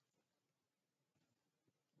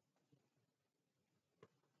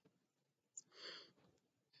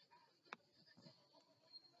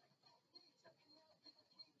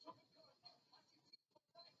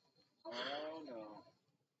 Oh no.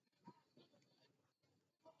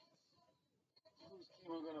 Who's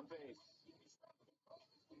Kimo gonna face?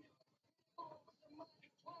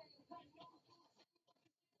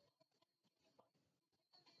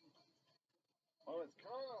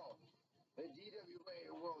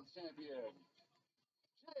 champion.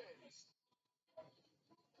 James.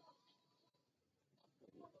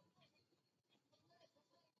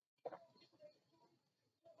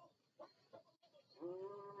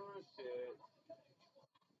 Ooh, shit.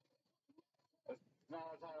 It's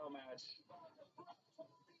not a title match,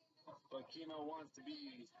 but Kimo wants to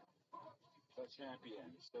be the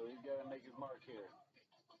champion, so he's got to make his mark here.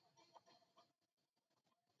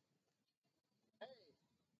 Hey,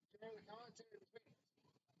 you're the commentary between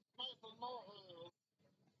Michael Morehouse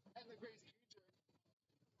and the Grace Future.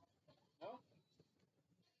 No?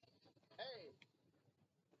 Hey,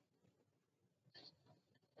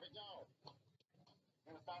 here we go.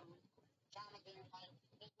 Gonna start commenting like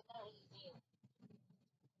Michael Morehouse here.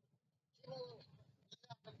 Kimo is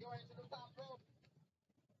going to the top rope.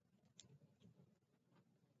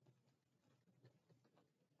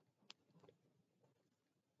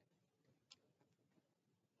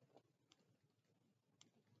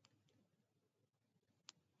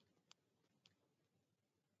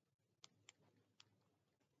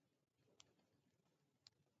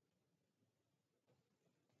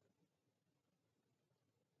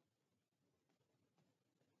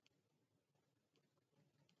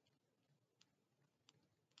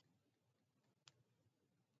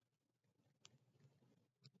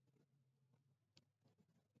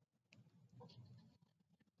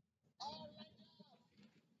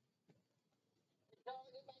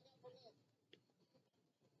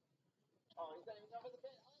 Oh, he's not even over the pin. Oh, he's over the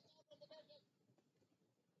pin. He's over the hell in.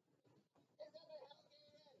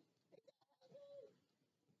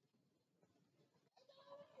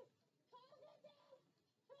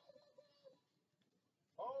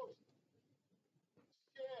 Oh,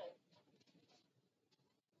 shit.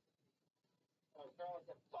 Oh, Carl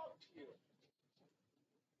said, fuck you.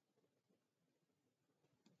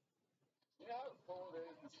 You know how cool it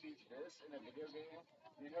is to see this in a video game?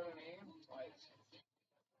 You know what I mean? Like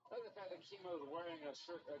the fact that Kimo's wearing a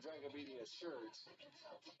shirt, a Dragomedia shirt.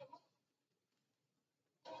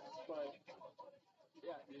 But,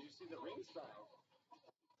 yeah, did you see the ring style?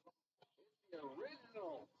 The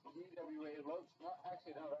original DWA logo. No,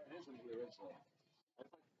 actually, no, that isn't the original.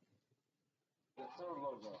 That's like the third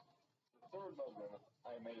logo. The third logo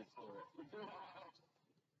I made for it.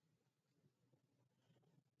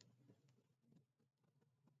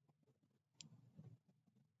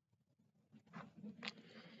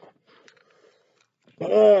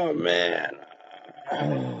 Oh man.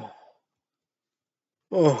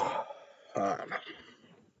 Oh.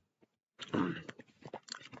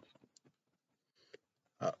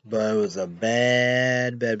 But it was a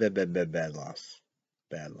bad loss.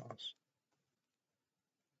 Bad loss.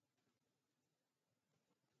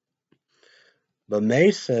 But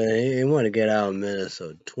Mesa, he wanted to get out of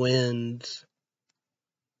Minnesota Twins.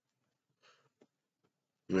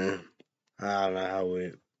 Man, I don't know how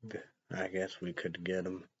we. I guess we could get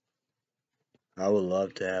him. I would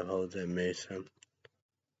love to have Jose Mesa,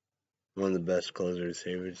 one of the best closer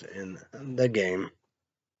receivers in the game.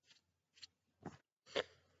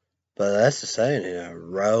 But that's the saying,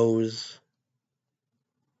 Rose,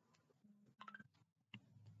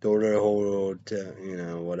 Dorder Hold,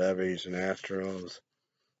 whatever. He's an Astros.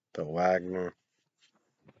 The Wagner.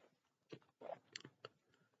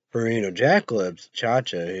 For Jack Lips,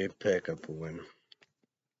 Chacha, he'd pick up a win.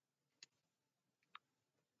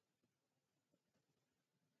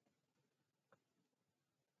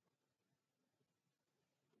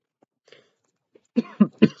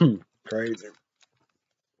 Crazy.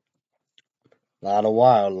 Lot of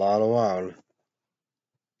wild. Our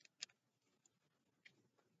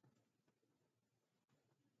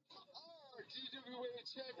TWA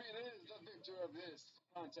champion is the victor of this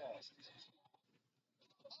contest.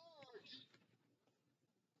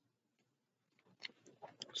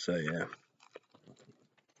 So, yeah.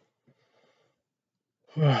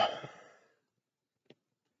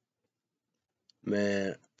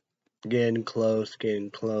 Man, getting close.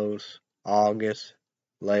 August,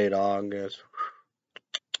 late August.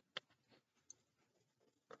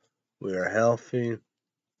 We are healthy.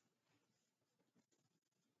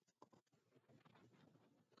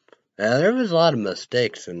 Yeah, there was a lot of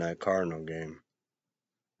mistakes in that Cardinal game.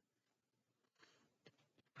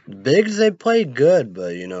 The Bigs, they played good,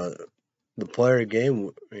 but, the player game,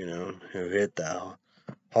 who hit that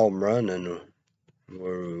home run and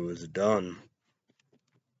where it was done.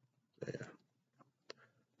 Yeah.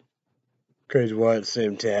 Crazy White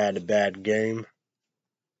seemed to have had a bad game.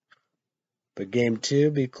 But game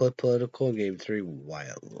 2 be clip political, game 3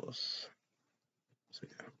 Wyatt loss. So,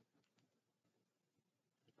 yeah.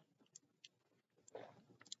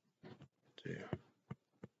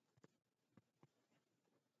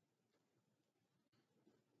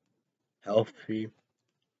 healthy.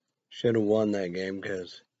 Should have won that game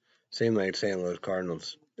because it seemed like St. Louis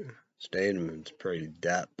Cardinals stadium is pretty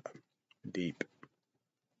deep.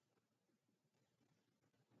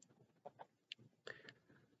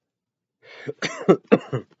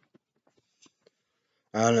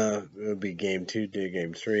 I don't know. It would be game 2,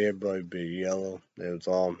 game 3. It'd probably be yellow. It was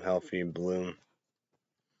all healthy and blue.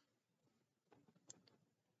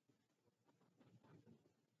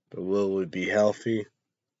 But will it be healthy?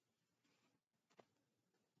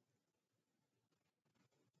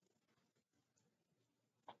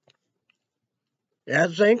 Yeah, I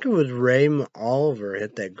think it was Ray Oliver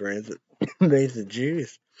hit that grand base of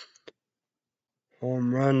juice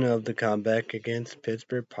home run of the comeback against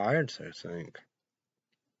Pittsburgh Pirates. I think.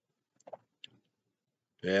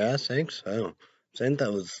 Yeah, I think so. I think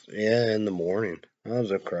that was in the morning. That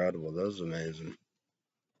was incredible. That was amazing.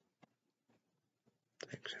 I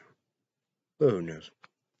think so. But who knows?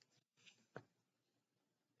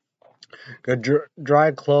 Got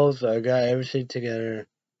dry clothes. I got everything together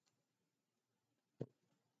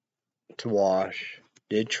to wash.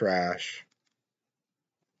 Did trash.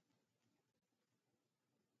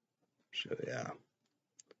 So yeah.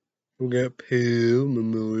 We got Pooh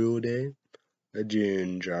Memorial Day at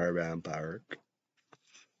Gingerbread Park.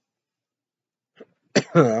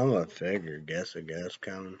 I'm a figure. Guess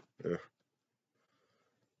coming. Ugh.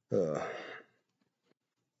 Ugh.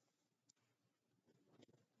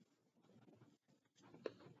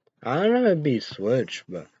 I don't know if it'd be Switch,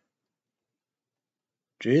 but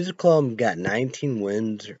Jesus Club got 19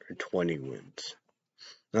 wins or 20 wins.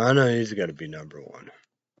 I know he's got to be number one.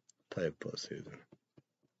 Play postseason.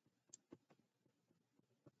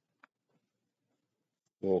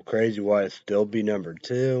 Well, Crazy White still be number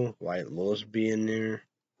 2. White Lewis be in there.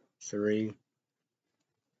 3.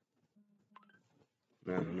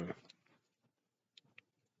 I don't know.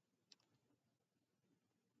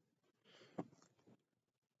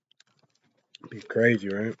 Be crazy,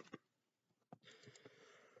 right?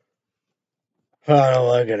 I don't know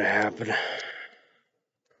what's gonna happen. Now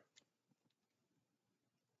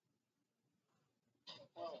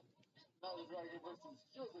the Dragon versus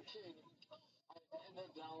Silver King. I ended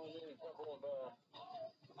up downloading a couple of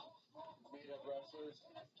made up wrestlers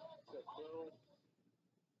to build.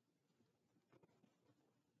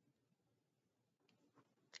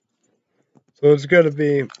 So it's gonna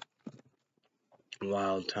be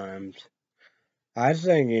wild times. I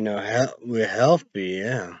think with healthy,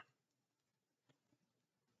 yeah,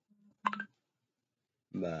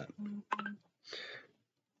 but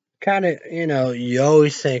kind of you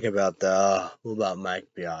always think about what about Mike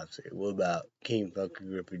Biazzi? What about King Fucker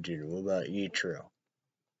Griffey Jr.? What about Yitro?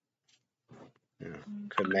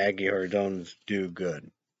 Could Maggie Hardones do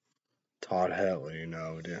good? Todd Heltley,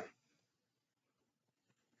 yeah.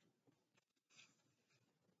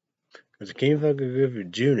 Because King Fucker Griffey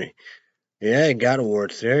Jr. Yeah, he got a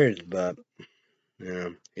World Series, but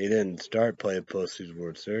he didn't start playing postseason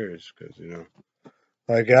World Series because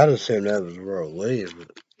I gotta assume that was Royal Williams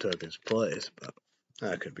that took his place, but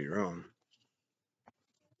I could be wrong.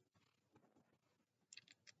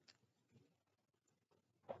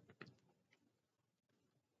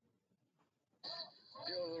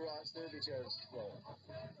 Build the roster because, well,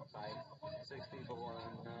 6 people want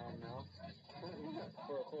to know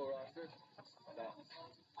for a full roster.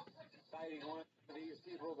 Fighting one of these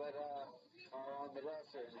people that are on the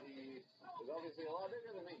roster, and he is obviously a lot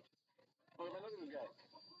bigger than me. Look at this guy.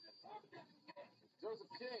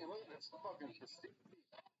 Joseph King, look at this fucking physique.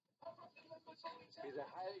 He's a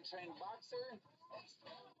highly trained boxer, has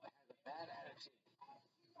a bad attitude.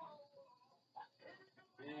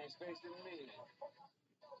 He ain't facing me.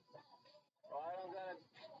 Well, I don't got a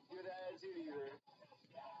good attitude either,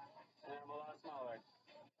 and I'm a lot smaller.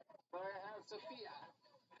 But I have Sophia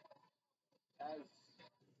as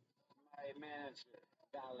my manager,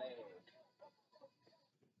 valet.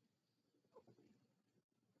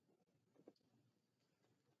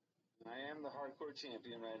 I am the hardcore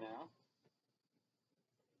champion right now.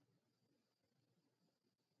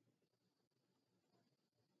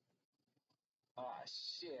 Ah,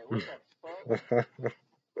 shit. What the fuck?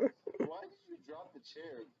 Why did you drop the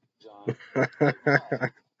chair, John?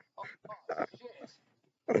 Like, why? Oh,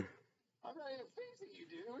 shit. I'm not even facing you,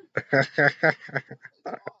 dude.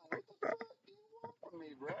 John, what the fuck do you want from me,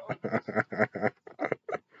 bro?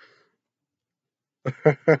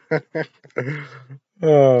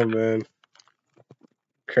 Oh man,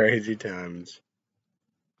 crazy times.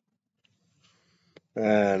 I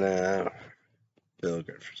don't know. Feel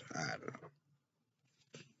good for I don't know.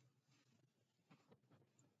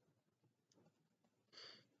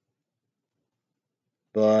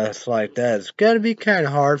 But it's like that. It's gotta be kind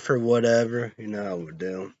of hard for whatever, you know how we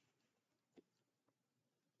do.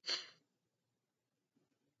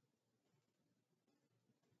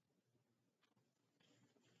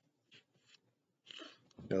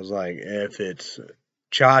 It was like if it's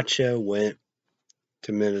Chacha went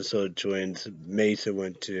to Minnesota Twins, Mesa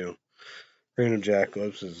went to Reno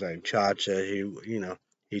Jackalopes. It's like Chacha,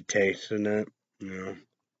 he tasting it, you know.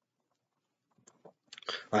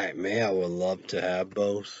 Like me, I would love to have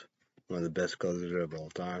both. One of the best closers of all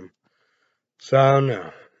time. So I don't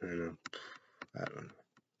know. I don't know.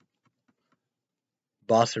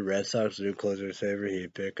 Boston Red Sox new closer saver,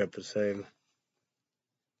 he'd pick up the same.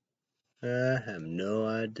 I have no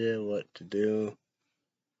idea what to do.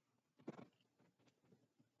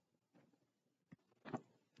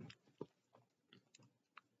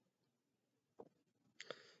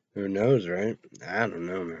 Who knows, right? I don't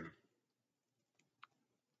know, man.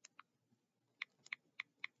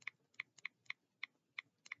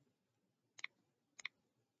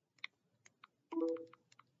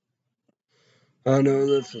 I know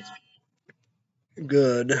this is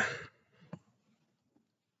good.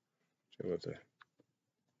 What's that?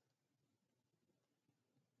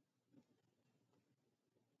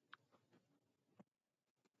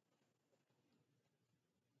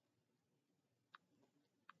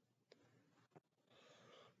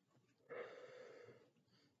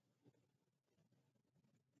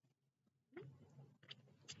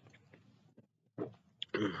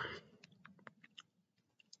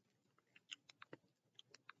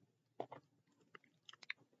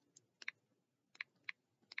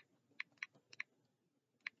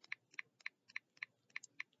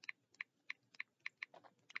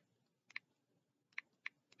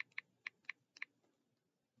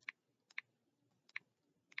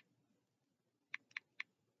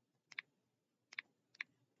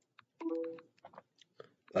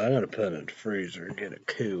 I gotta put it in the freezer and get it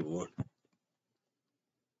cool.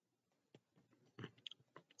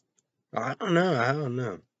 I don't know. I don't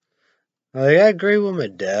know. Like, I agree with my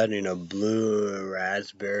dad. Blue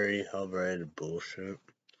raspberry, overrated bullshit.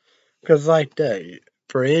 Cause like that,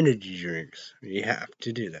 for energy drinks, you have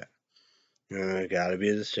to do that. It gotta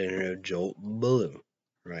be the standard of Jolt Blue,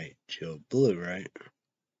 right? Jolt Blue, right?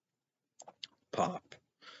 Pop.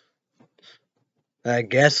 I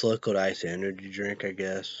guess liquid ice energy drink. I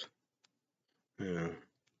guess. You know,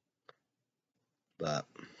 but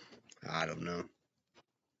I don't know.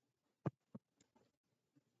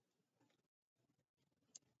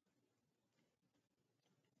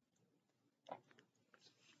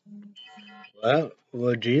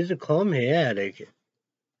 Well, Jesus, call me addict.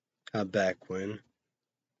 I back when.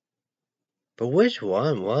 But which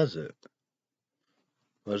one was it?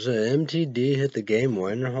 Was it MTD hit the game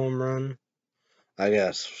winner home run? I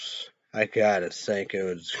guess I gotta think it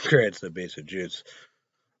was Grant's the base of juice,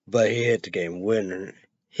 but he hit the game winner.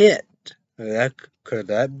 Hit that could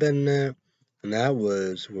that been that? And that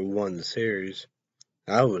was we won the series.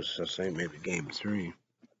 I was I think maybe game 3.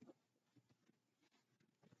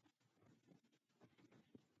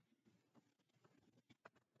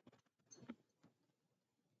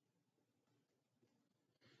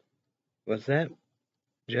 Was that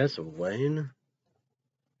just Wayne?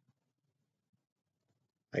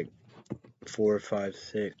 Like 4, 5,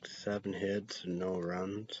 6, 7 hits and no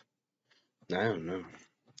runs. I don't know.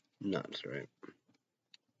 Nuts, right?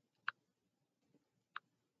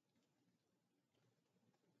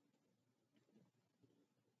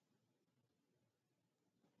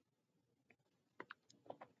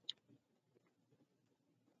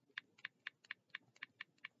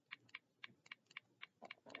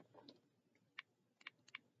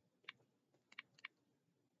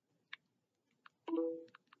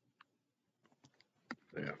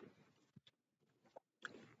 Yeah.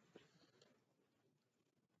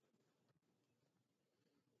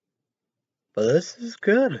 But this is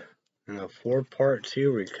good. 4 parts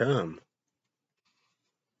here we come.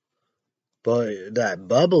 But that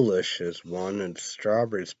bubblicious one and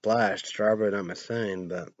strawberry splash, strawberry not my thing,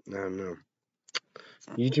 but I don't know.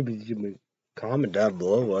 YouTube, comment down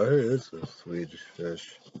below what is this Swedish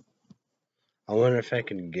fish. I wonder if I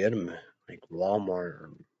can get them at like Walmart or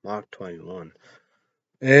Mach 21.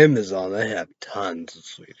 Amazon, they have tons of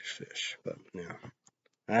Swedish fish, but yeah,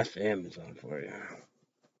 that's Amazon for you.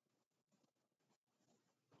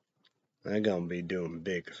 They're gonna be doing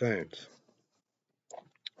big things.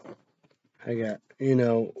 I got,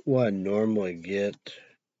 what I normally get.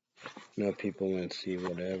 People want to see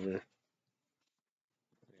whatever.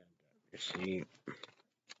 See,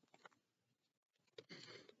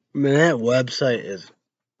 I mean, that website is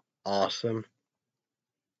awesome.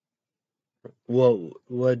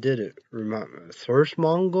 what did it remind me of? Source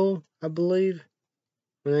Mongol, I believe,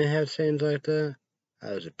 when they had sayings like that.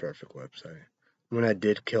 That was a perfect website. When I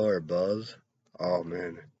did Killer Buzz, oh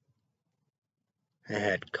man, I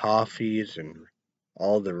had coffees and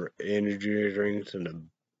all the energy drinks and the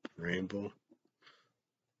rainbow.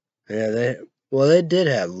 Yeah, they did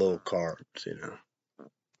have low carbs,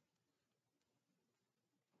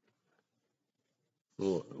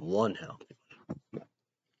 one healthy.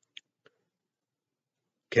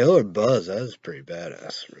 Killer Buzz, that was pretty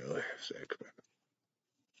badass, really. Sick.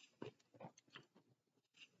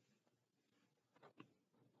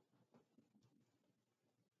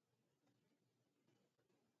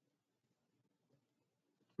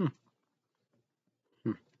 Hmm.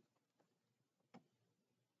 Hmm.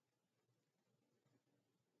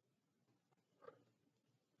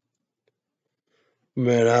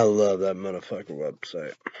 Man, I love that motherfucking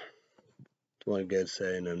website. It's one good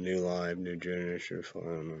saying, a new life, new generation.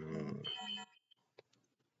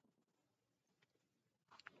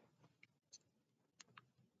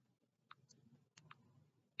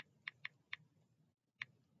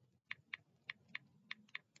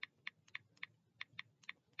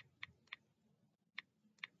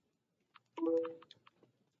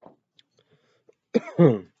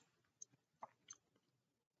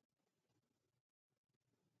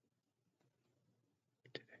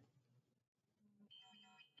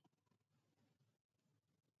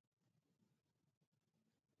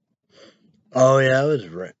 Oh yeah, I was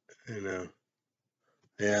you know,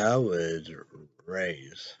 yeah, I was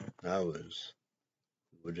raised. I was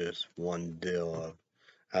with just one deal of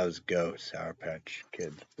I was Ghost, Sour Patch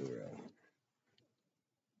Kids.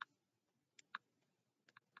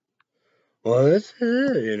 Well, this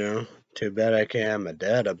is it. Too bad I can't have my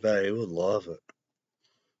dad. I bet he would love it.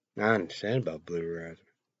 I understand about Blue Raspberry,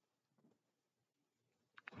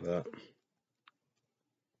 but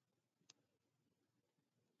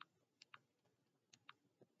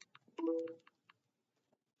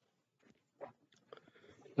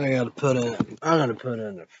I gotta put it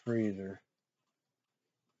in the freezer.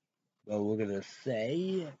 But we're gonna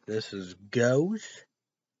say this is Ghost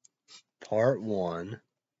Part 1.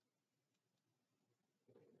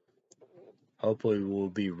 Hopefully we'll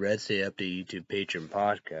be ready to update YouTube Patreon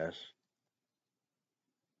podcast.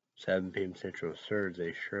 7 p.m. Central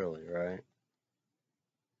Thursday, surely, right?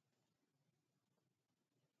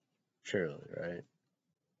 Surely, right?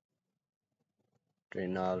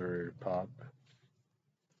 Another pop.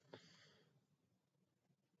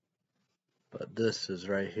 But this is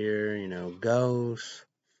right here, Ghost,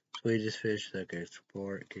 Swedish Fish, that guy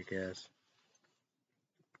support, kick ass.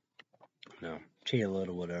 No, cheat a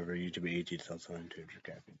little, whatever. YouTube AG sells on to your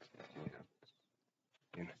caffeine.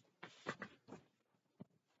 You know.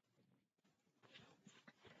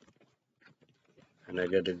 And I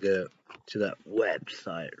got to go to that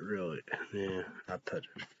website, really. Yeah, I put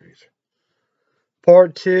it freezer.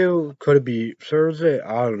 Part 2, could it be Thursday?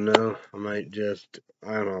 I don't know. I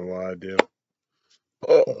don't know what I do.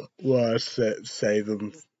 Well, I save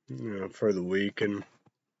them, for the week, and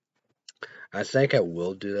I think I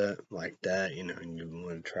will do that like that, and you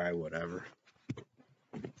want to try whatever.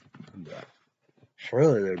 But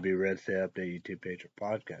surely there'd be Red State Update YouTube page or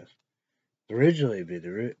podcast. Originally, it'd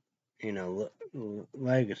be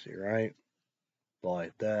Legacy, right?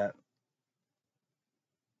 Like that.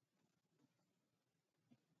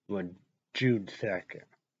 When June 2nd.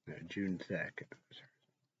 Yeah, June 2nd.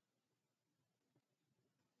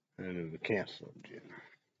 And it was canceled in June.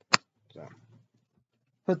 So,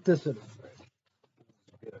 put this in.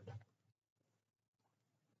 Good.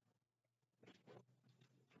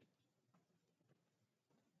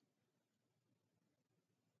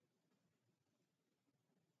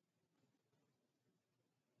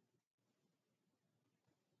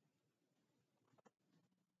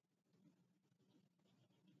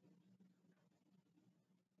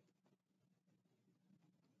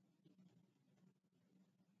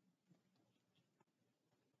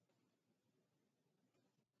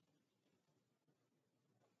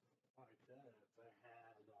 Like that, if I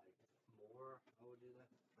had like more, I would do that.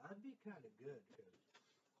 That'd be kind of good because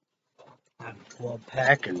I have a 12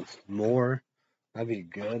 pack and more. That'd be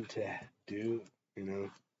good to do, you know.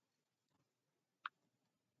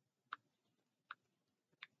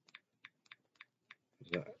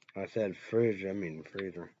 I said fridge, I mean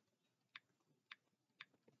freezer.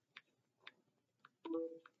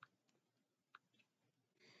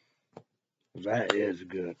 That is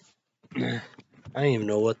good. I don't even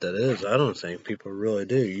know what that is. I don't think people really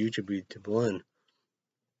do. YouTube be to blend.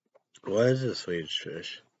 What is this Swedish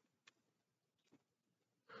fish?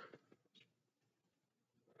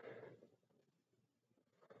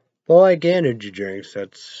 Well, like energy drinks,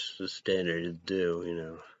 that's the standard to do, you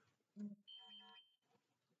know.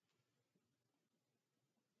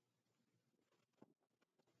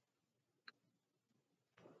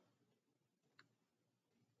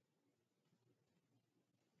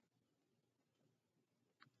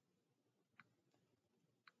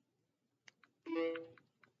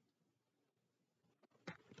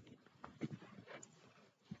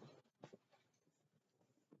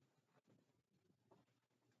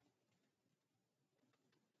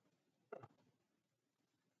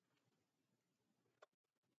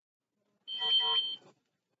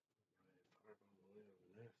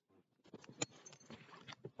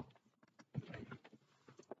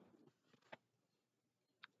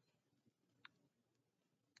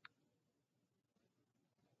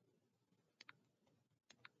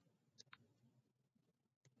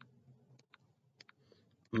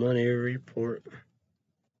 Money report.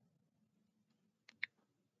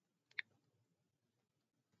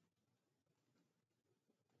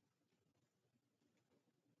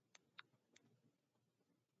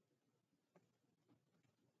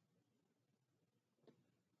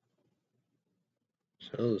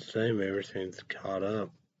 Still the same, everything's caught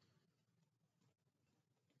up.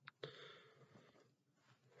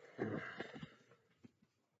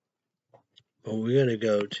 But we gotta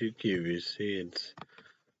go to QVC and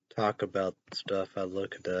talk about stuff. I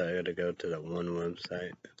look at that. I gotta go to that one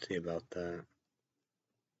website and see about that.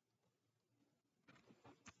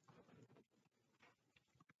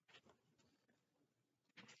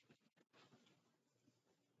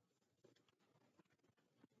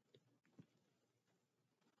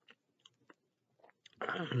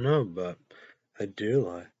 I don't know, but I do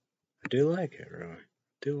like it, really. I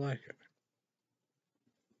do like it.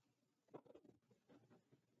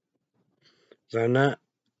 So I'm not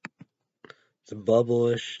the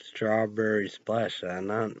bubblish strawberry splash. I'm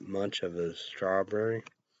not much of a strawberry,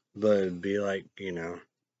 but it'd be like, you know.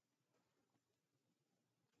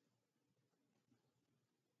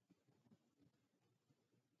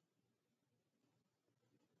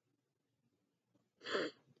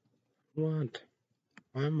 What?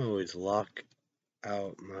 I'm always lock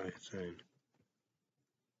out my thing.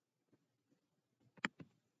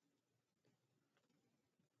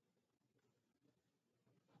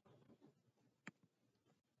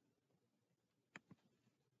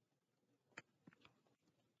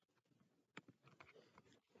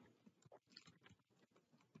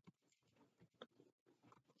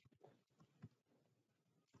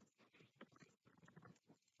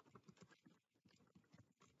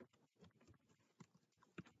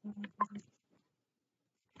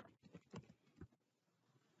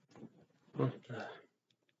 What the?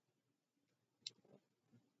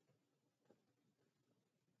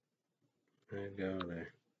 I go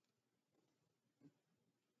there.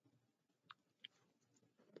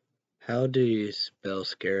 How do you spell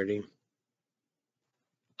scaredy?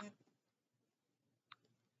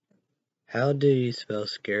 How do you spell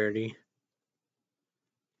scaredy?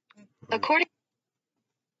 According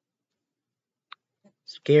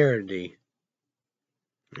Scaredy.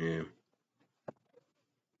 Yeah.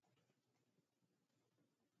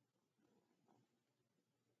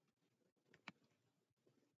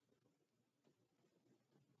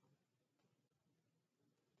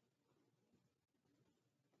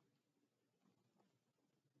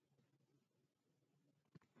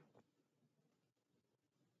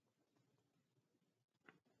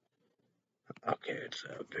 Okay, it's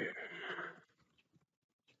up here.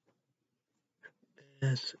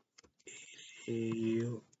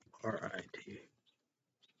 SEURIT.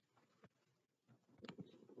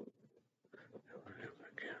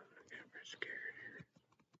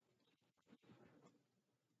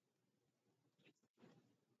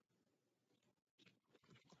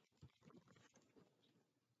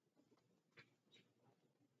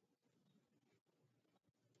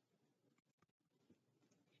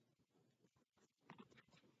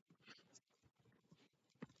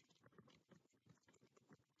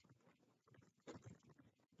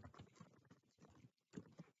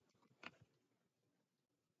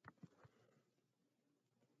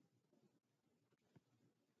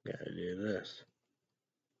 Gotta do this.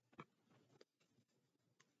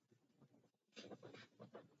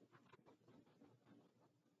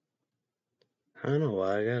 I don't know what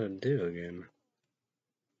I gotta do again.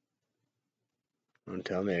 Don't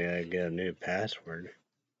tell me I gotta get a new password.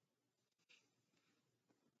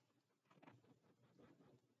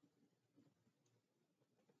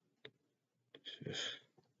 It's just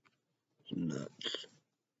nuts.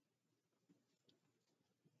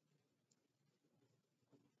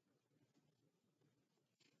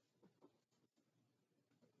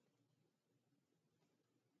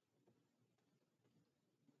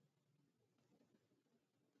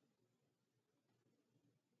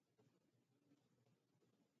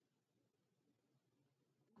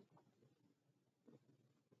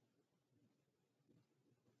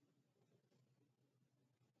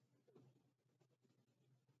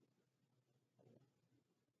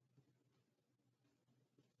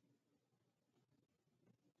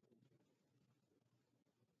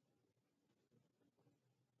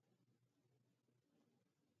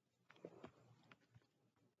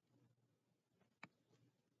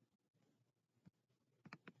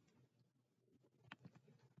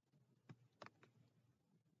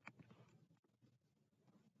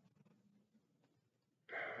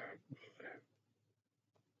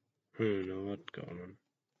 I don't know what's going on.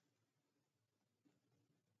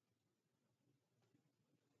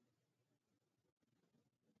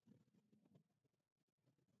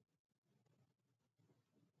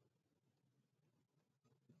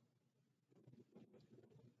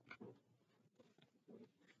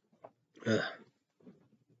 Ugh.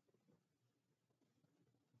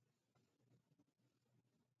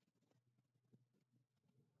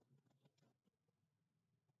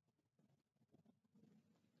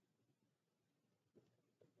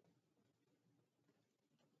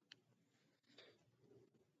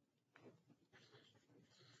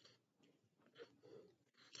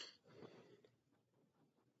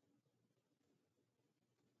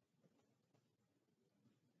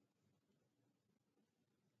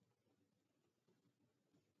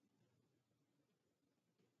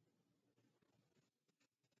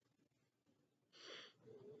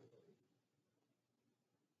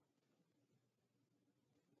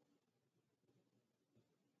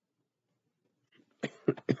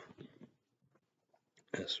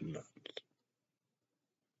 That's nuts.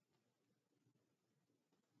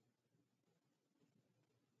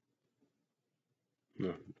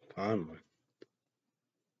 No, finally.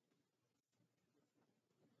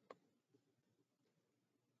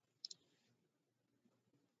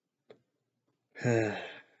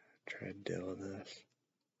 Try to deal with this.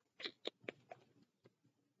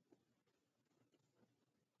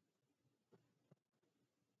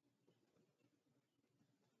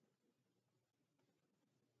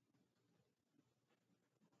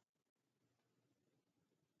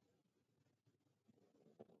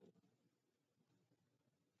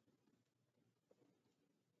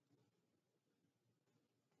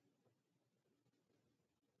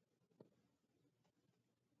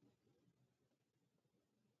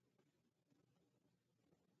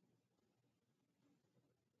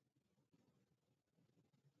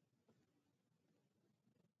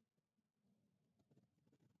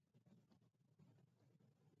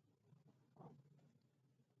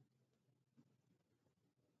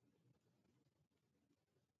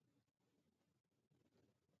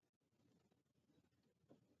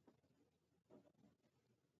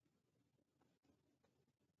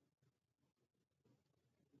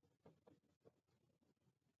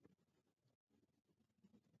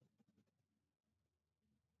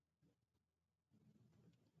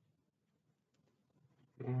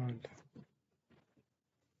 What?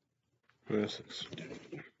 This is stupid.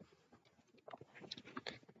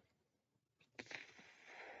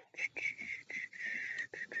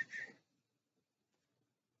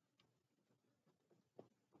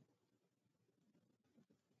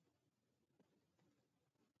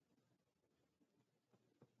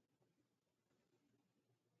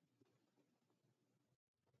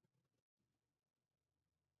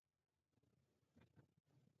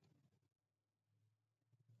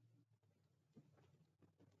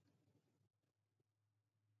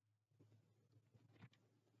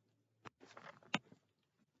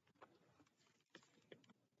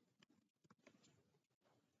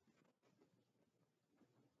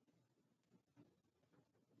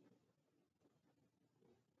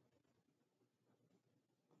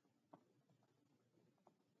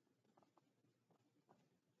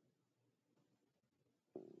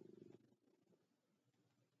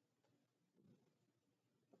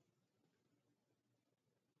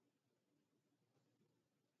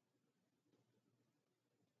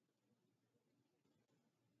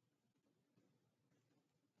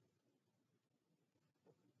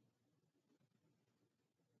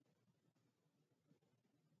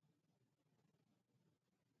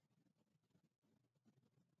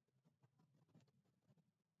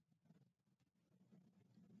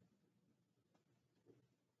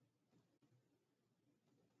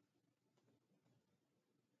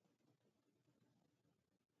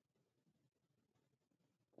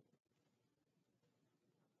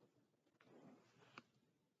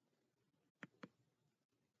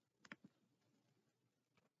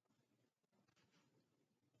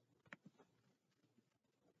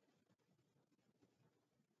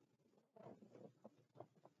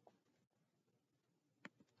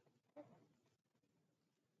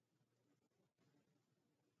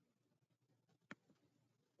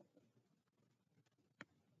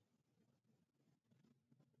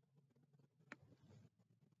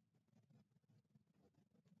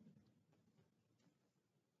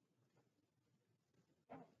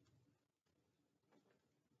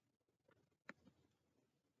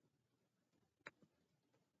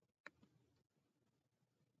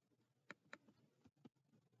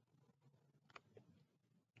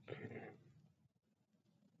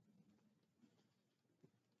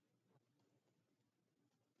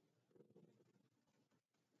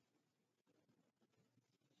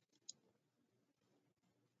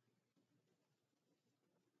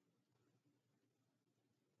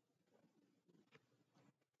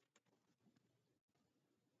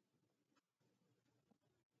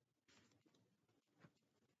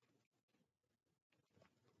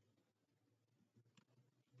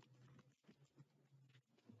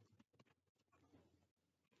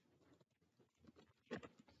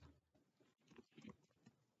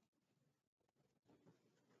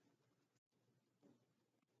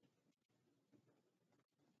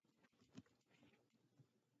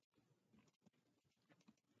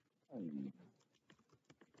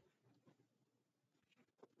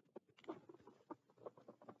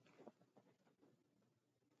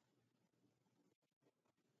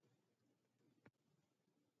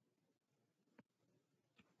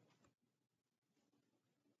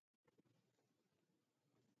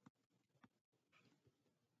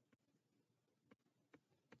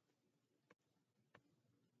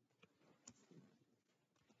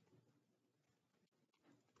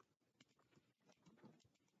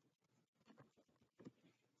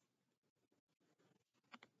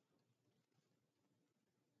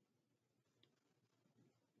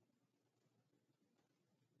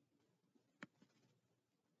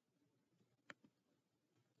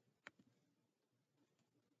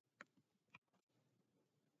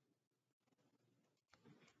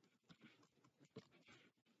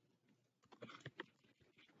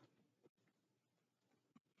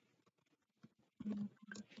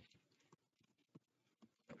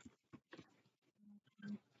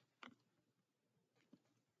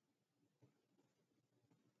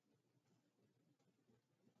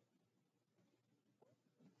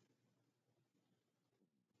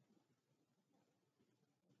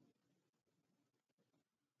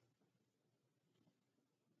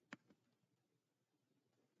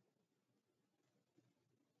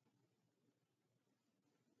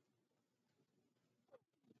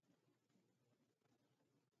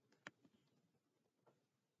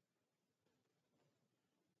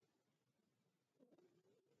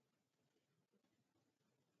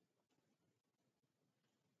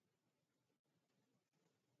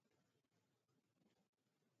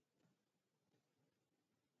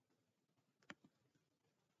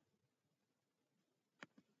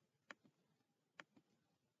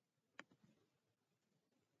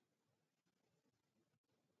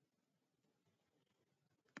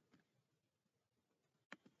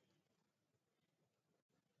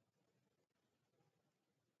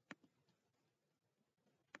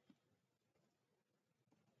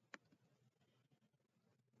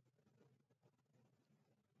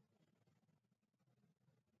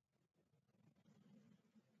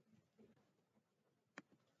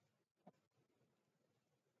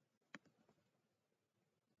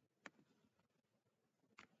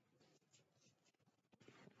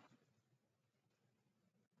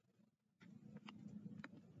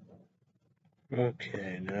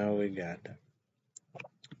 Okay, now we got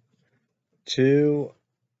two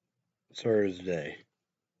Thursday.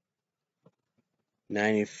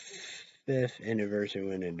 95th anniversary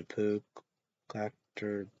win in the Pooh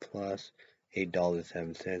Collector plus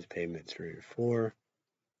 $8.07 payment 3 to 4.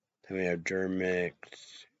 Then we have Germix,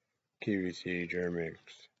 QVC, Germix,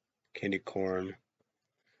 Candy Corn,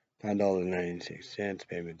 $9.96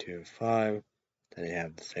 payment 2 to 5. Then they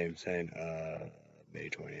have the same thing, May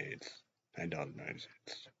 28th, $9.96.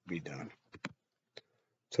 Be done.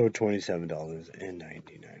 So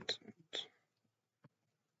 $27.99.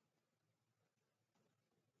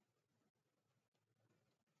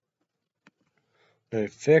 Did I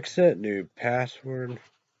fix it? New password.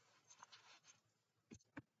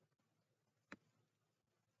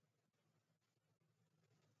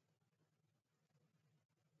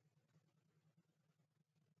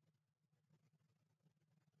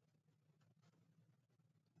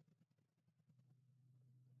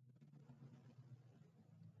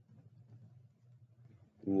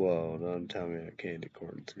 Whoa, don't tell me that candy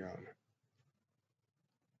corn's gone.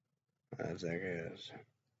 As I guess.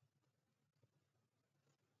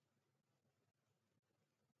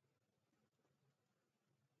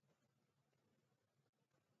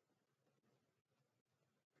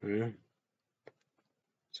 Yeah.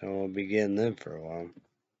 So we'll be getting them for a while.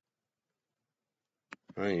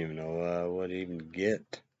 I don't even know what to even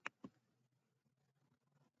get.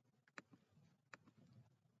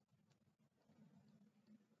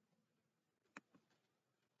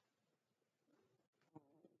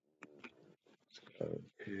 Let's go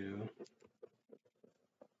to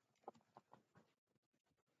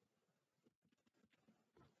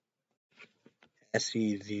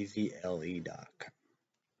SEZZLE.com.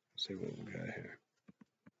 See what we got here.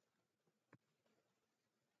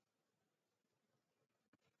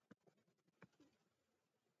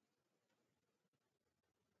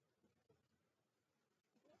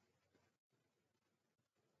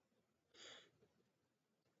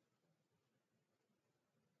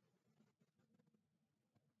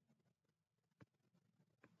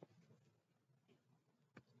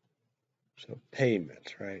 So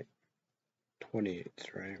payments, right?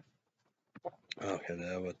 28th, right? Okay,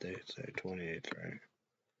 that's what they say. 28th, right?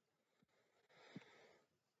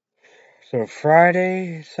 So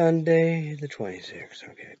Friday, Sunday, the 26th.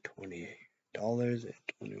 Okay, 28th.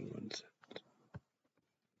 $8.21.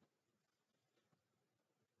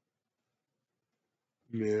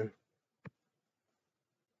 Yeah.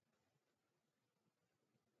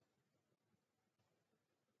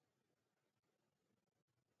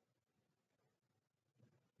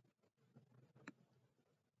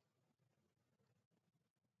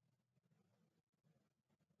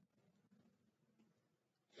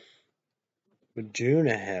 But June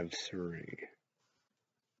I have 3.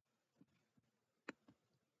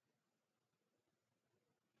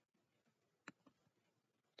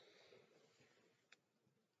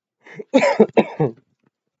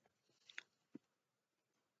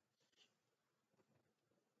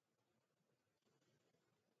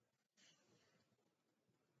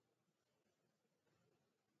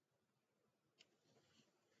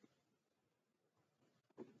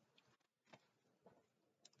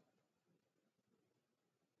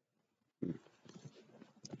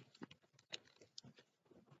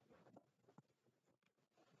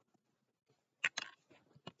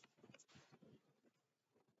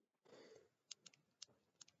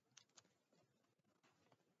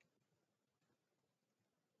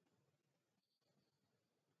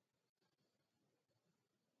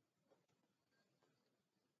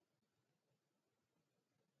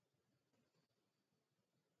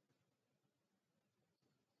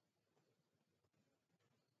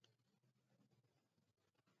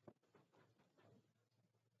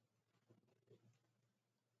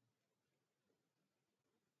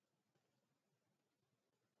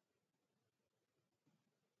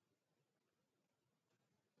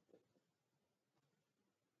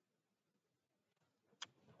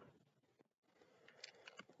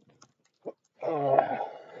 Oh.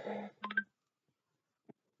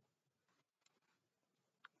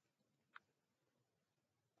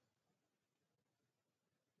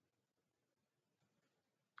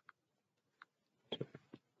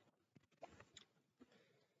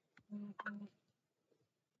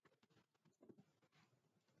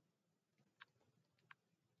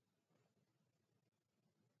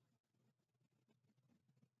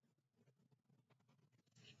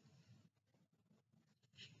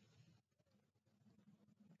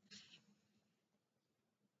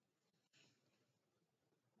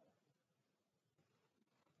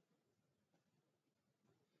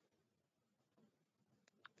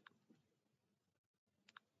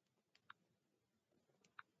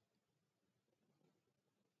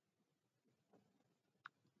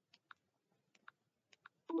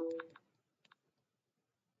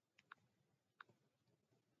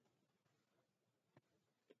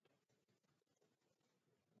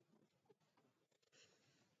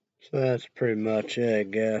 So that's pretty much it, I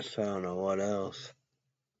guess. I don't know what else.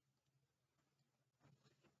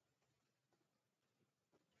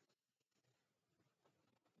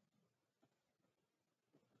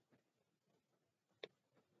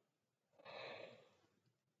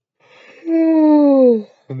 Oh,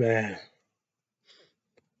 man.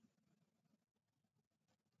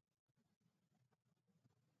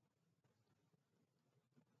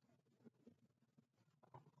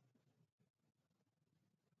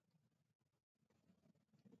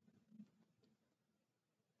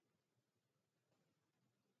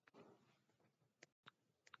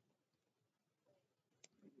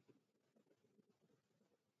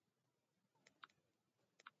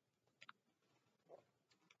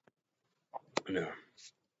 No.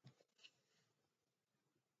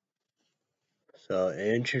 So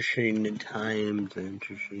interesting times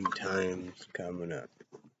coming up.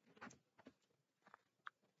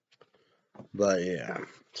 But yeah,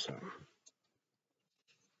 so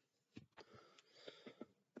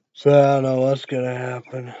I don't know what's gonna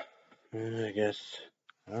happen. And I guess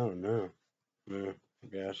I don't know. Yeah, I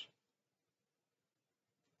guess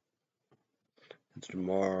it's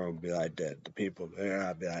tomorrow. I'll be like that. The people there,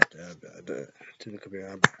 I'll be like that. I'll be like that. To the computer,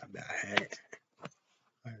 I'll be like, hey,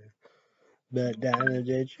 but down the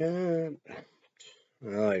ditch. I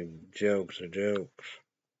like jokes are jokes.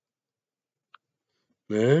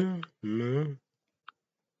 Yeah, no,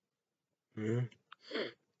 yeah.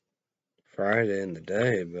 Friday in the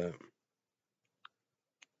day, but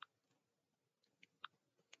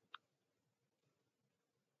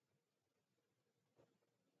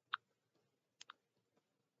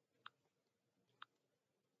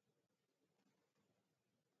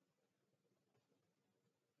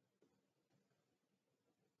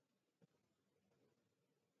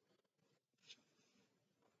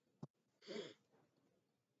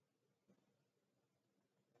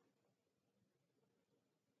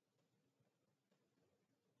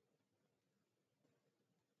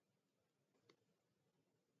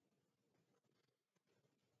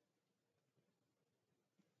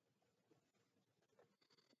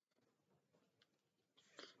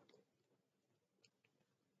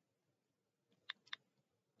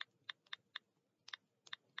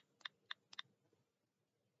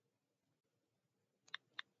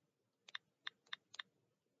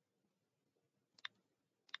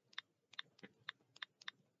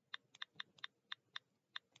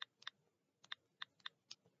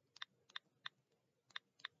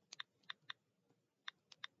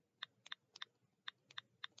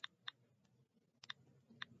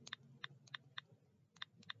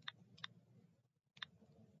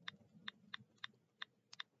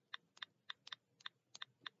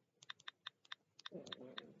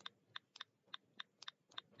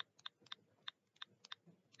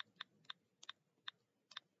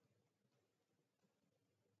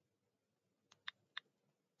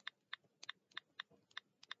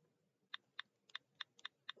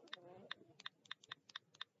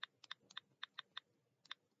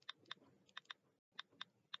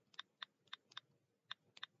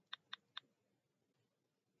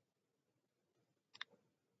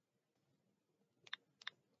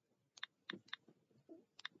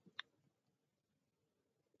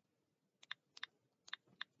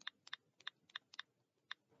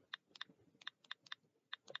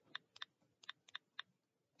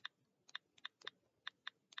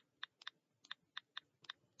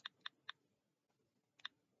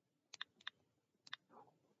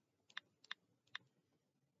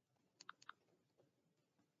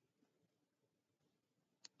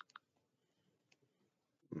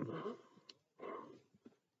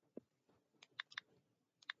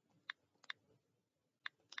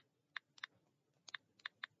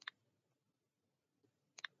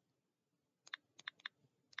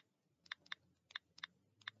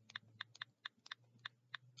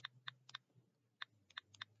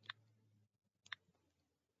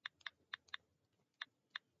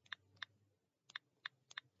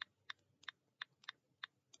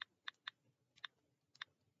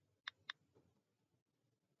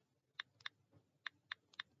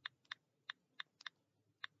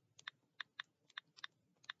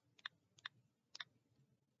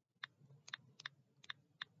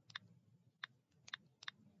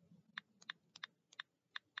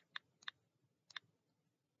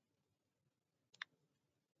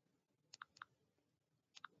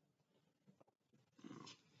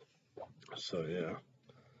So yeah.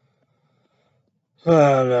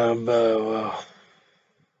 Oh, no, but well.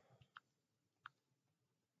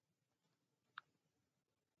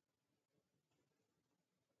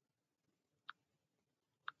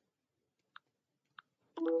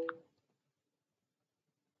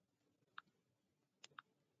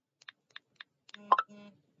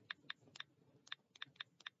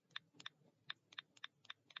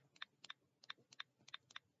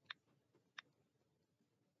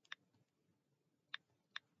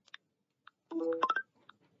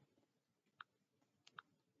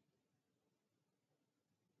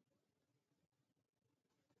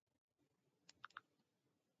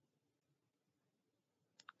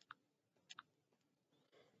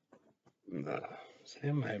 Nah.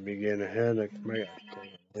 Sam might be getting a headache. Might have to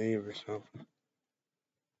take a leave or something.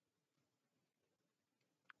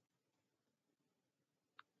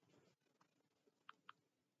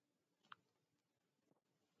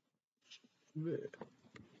 Yeah.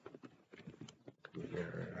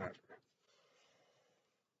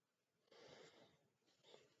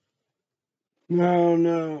 No,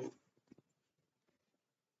 no.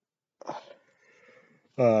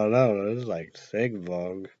 Oh no, it's like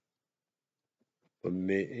Sigvog with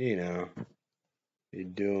me. You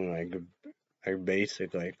doing like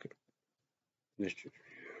basic just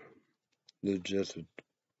just a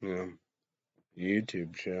you know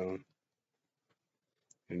YouTube show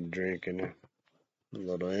and drinking a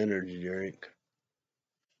little energy drink.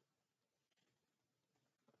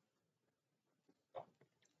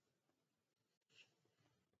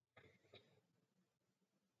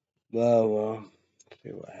 Well, see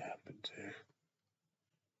what happens here.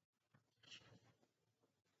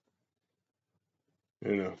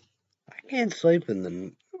 I can't sleep in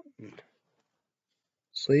the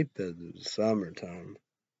summertime.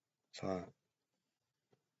 It's hot.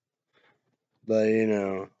 But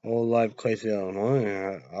old life Casey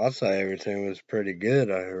Illinois, I'll say everything was pretty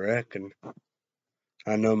good. I reckon.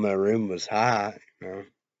 I know my room was hot, but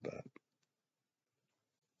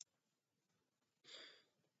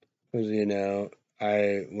because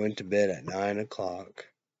I went to bed at 9 o'clock,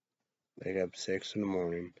 wake up 6 in the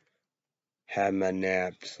morning, had my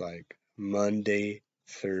naps like Monday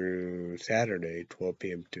through Saturday, 12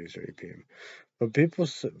 p.m. to 3 p.m. But people,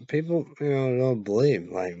 don't believe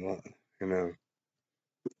like what, you know.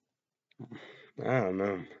 I don't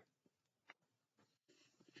know,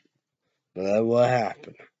 but that's what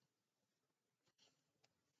happened.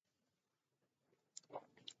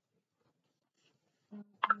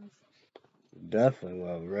 Definitely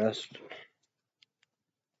well rested.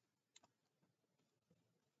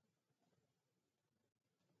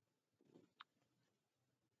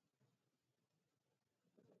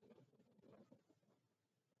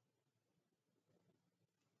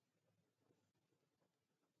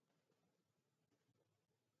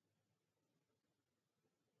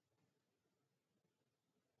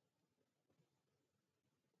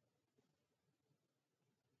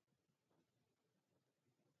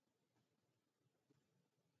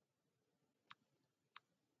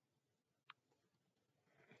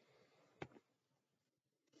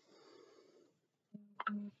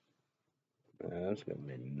 Man, that's gonna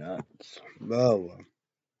be nuts. Oh,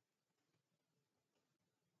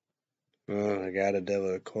 well, I gotta deal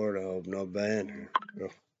with a court. I hope no banner. Oh,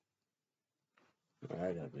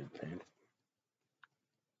 I gotta be painful.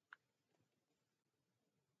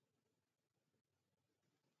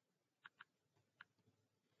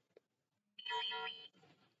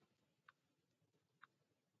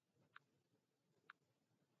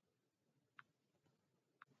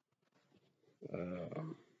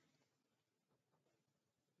 Um,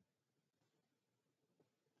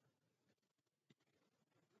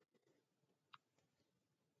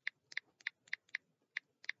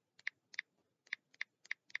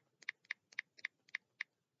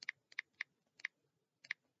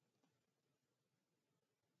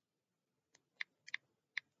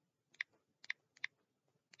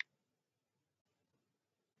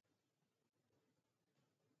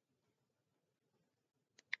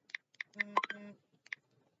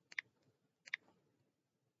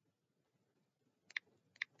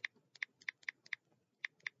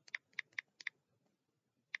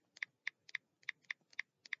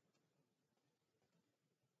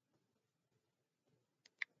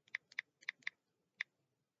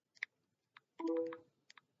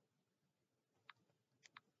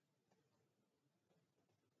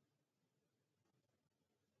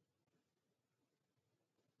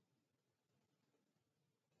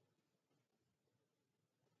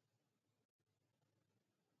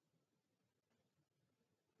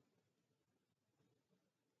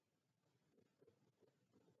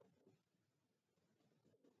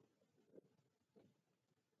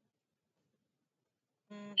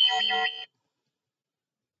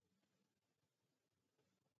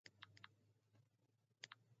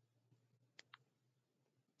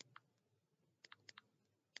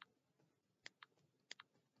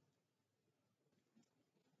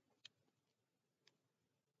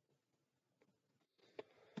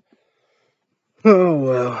 Oh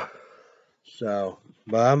well. So,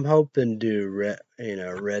 but I'm hoping to Red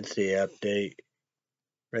Sea update,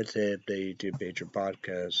 YouTube page or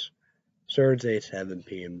podcast Thursday 7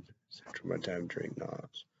 p.m. Central My Time during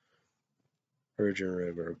Nas Virgin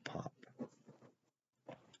River Pop.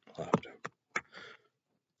 I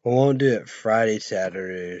won't do it Friday,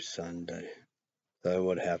 Saturday, or Sunday. That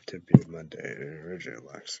would have to be Monday original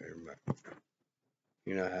last year, but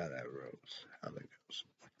you know how that rolls, how that goes.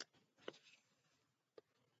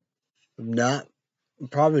 Not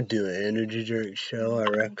probably do an energy drink show, I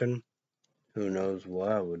reckon. Who knows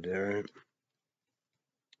what I would do.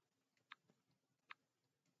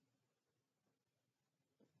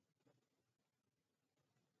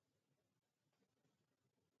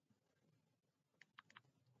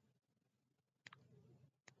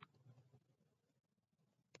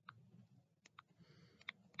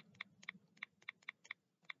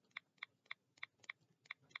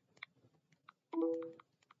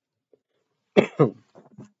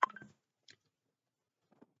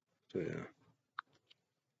 So yeah.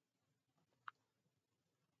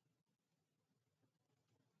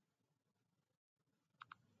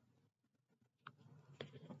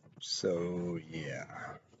 So yeah.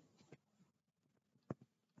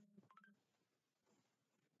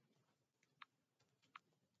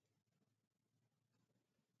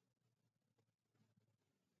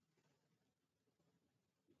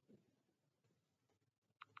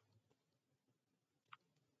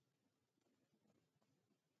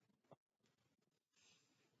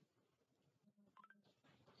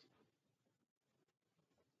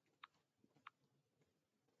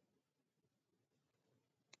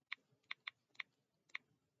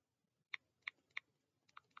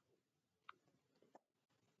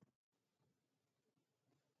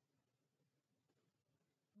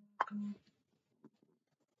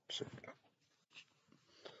 So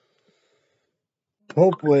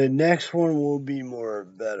hopefully next one will be more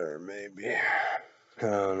better, maybe. I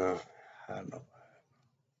don't know. I don't know.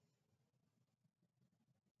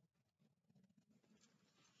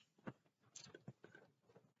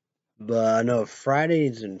 But I know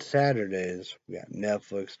Fridays and Saturdays we got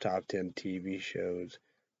Netflix top 10 TV shows,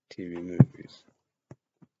 TV movies.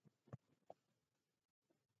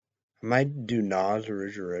 I might do Nas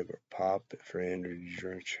original regular pop for Andrew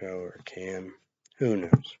Drink Show or Cam. Who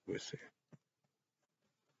knows? We'll see.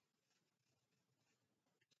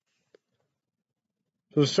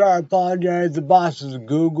 So sorry, I apologize. The bosses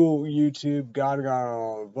Google, YouTube, got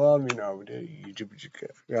all above. You know, YouTube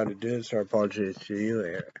got to do it. So I apologize to you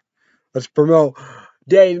later. Let's promote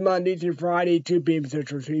days Monday through Friday, 2 p.m.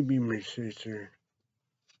 Central, 3 p.m. Eastern.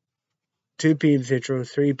 2 p.m. Central,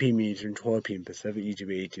 3 p.m. Eastern, 12 p.m. Pacific. YouTube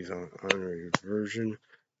 80s on honorary version.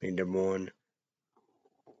 Made number one.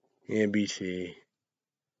 NBC.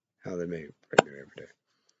 How they make regular every day.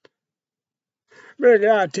 Bring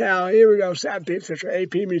out town. Here we go. 7 p.m. Central,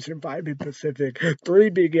 8 p.m. Eastern, 5 p.m. Pacific. 3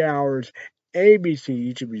 big hours.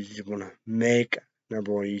 ABC. YouTube is want to make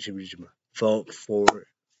number one. YouTube is vote for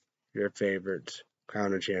your favorites.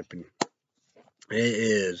 Crown a champion. It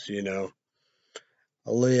is,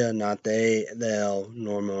 Aaliyah, not the A, the L,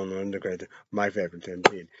 normal, and undergraduate. My favorite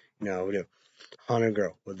 17. We do. Hunter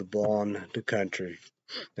Girl with the blonde, the country.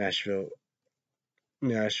 Nashville,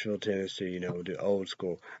 Tennessee, the old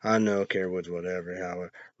school. I know Carewoods, whatever.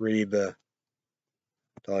 However, Reba,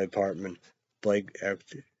 Dolly Parton, Blake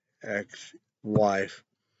ex-wife.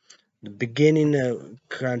 The beginning of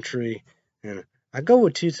country, and I go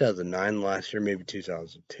with 2009 last year, maybe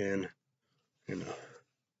 2010.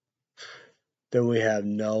 Then we have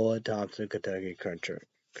Noah Thompson, Kentucky Country,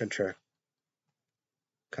 Kentucky.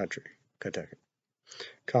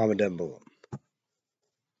 Comment down below.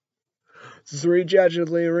 Three judges: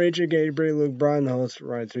 Leah, Rachel, Gabriel, Luke, Brian, the host,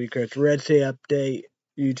 Ryan, Three Chris, Red State Update,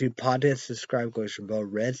 YouTube podcast, subscribe, question below,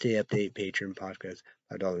 Red State Update, Patreon podcast,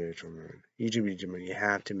 $5 YouTube, you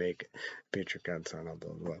have to make a Patreon account, sign up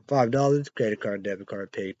below. $5, credit card, debit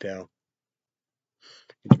card, PayPal.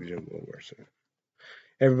 YouTube will work.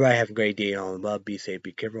 Everybody have a great day on above. Be safe,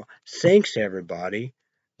 be careful. Thanks everybody.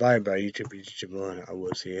 Bye bye YouTube, I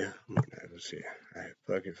will see you. I will see you. Alright,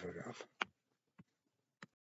 fuck it, fuck off.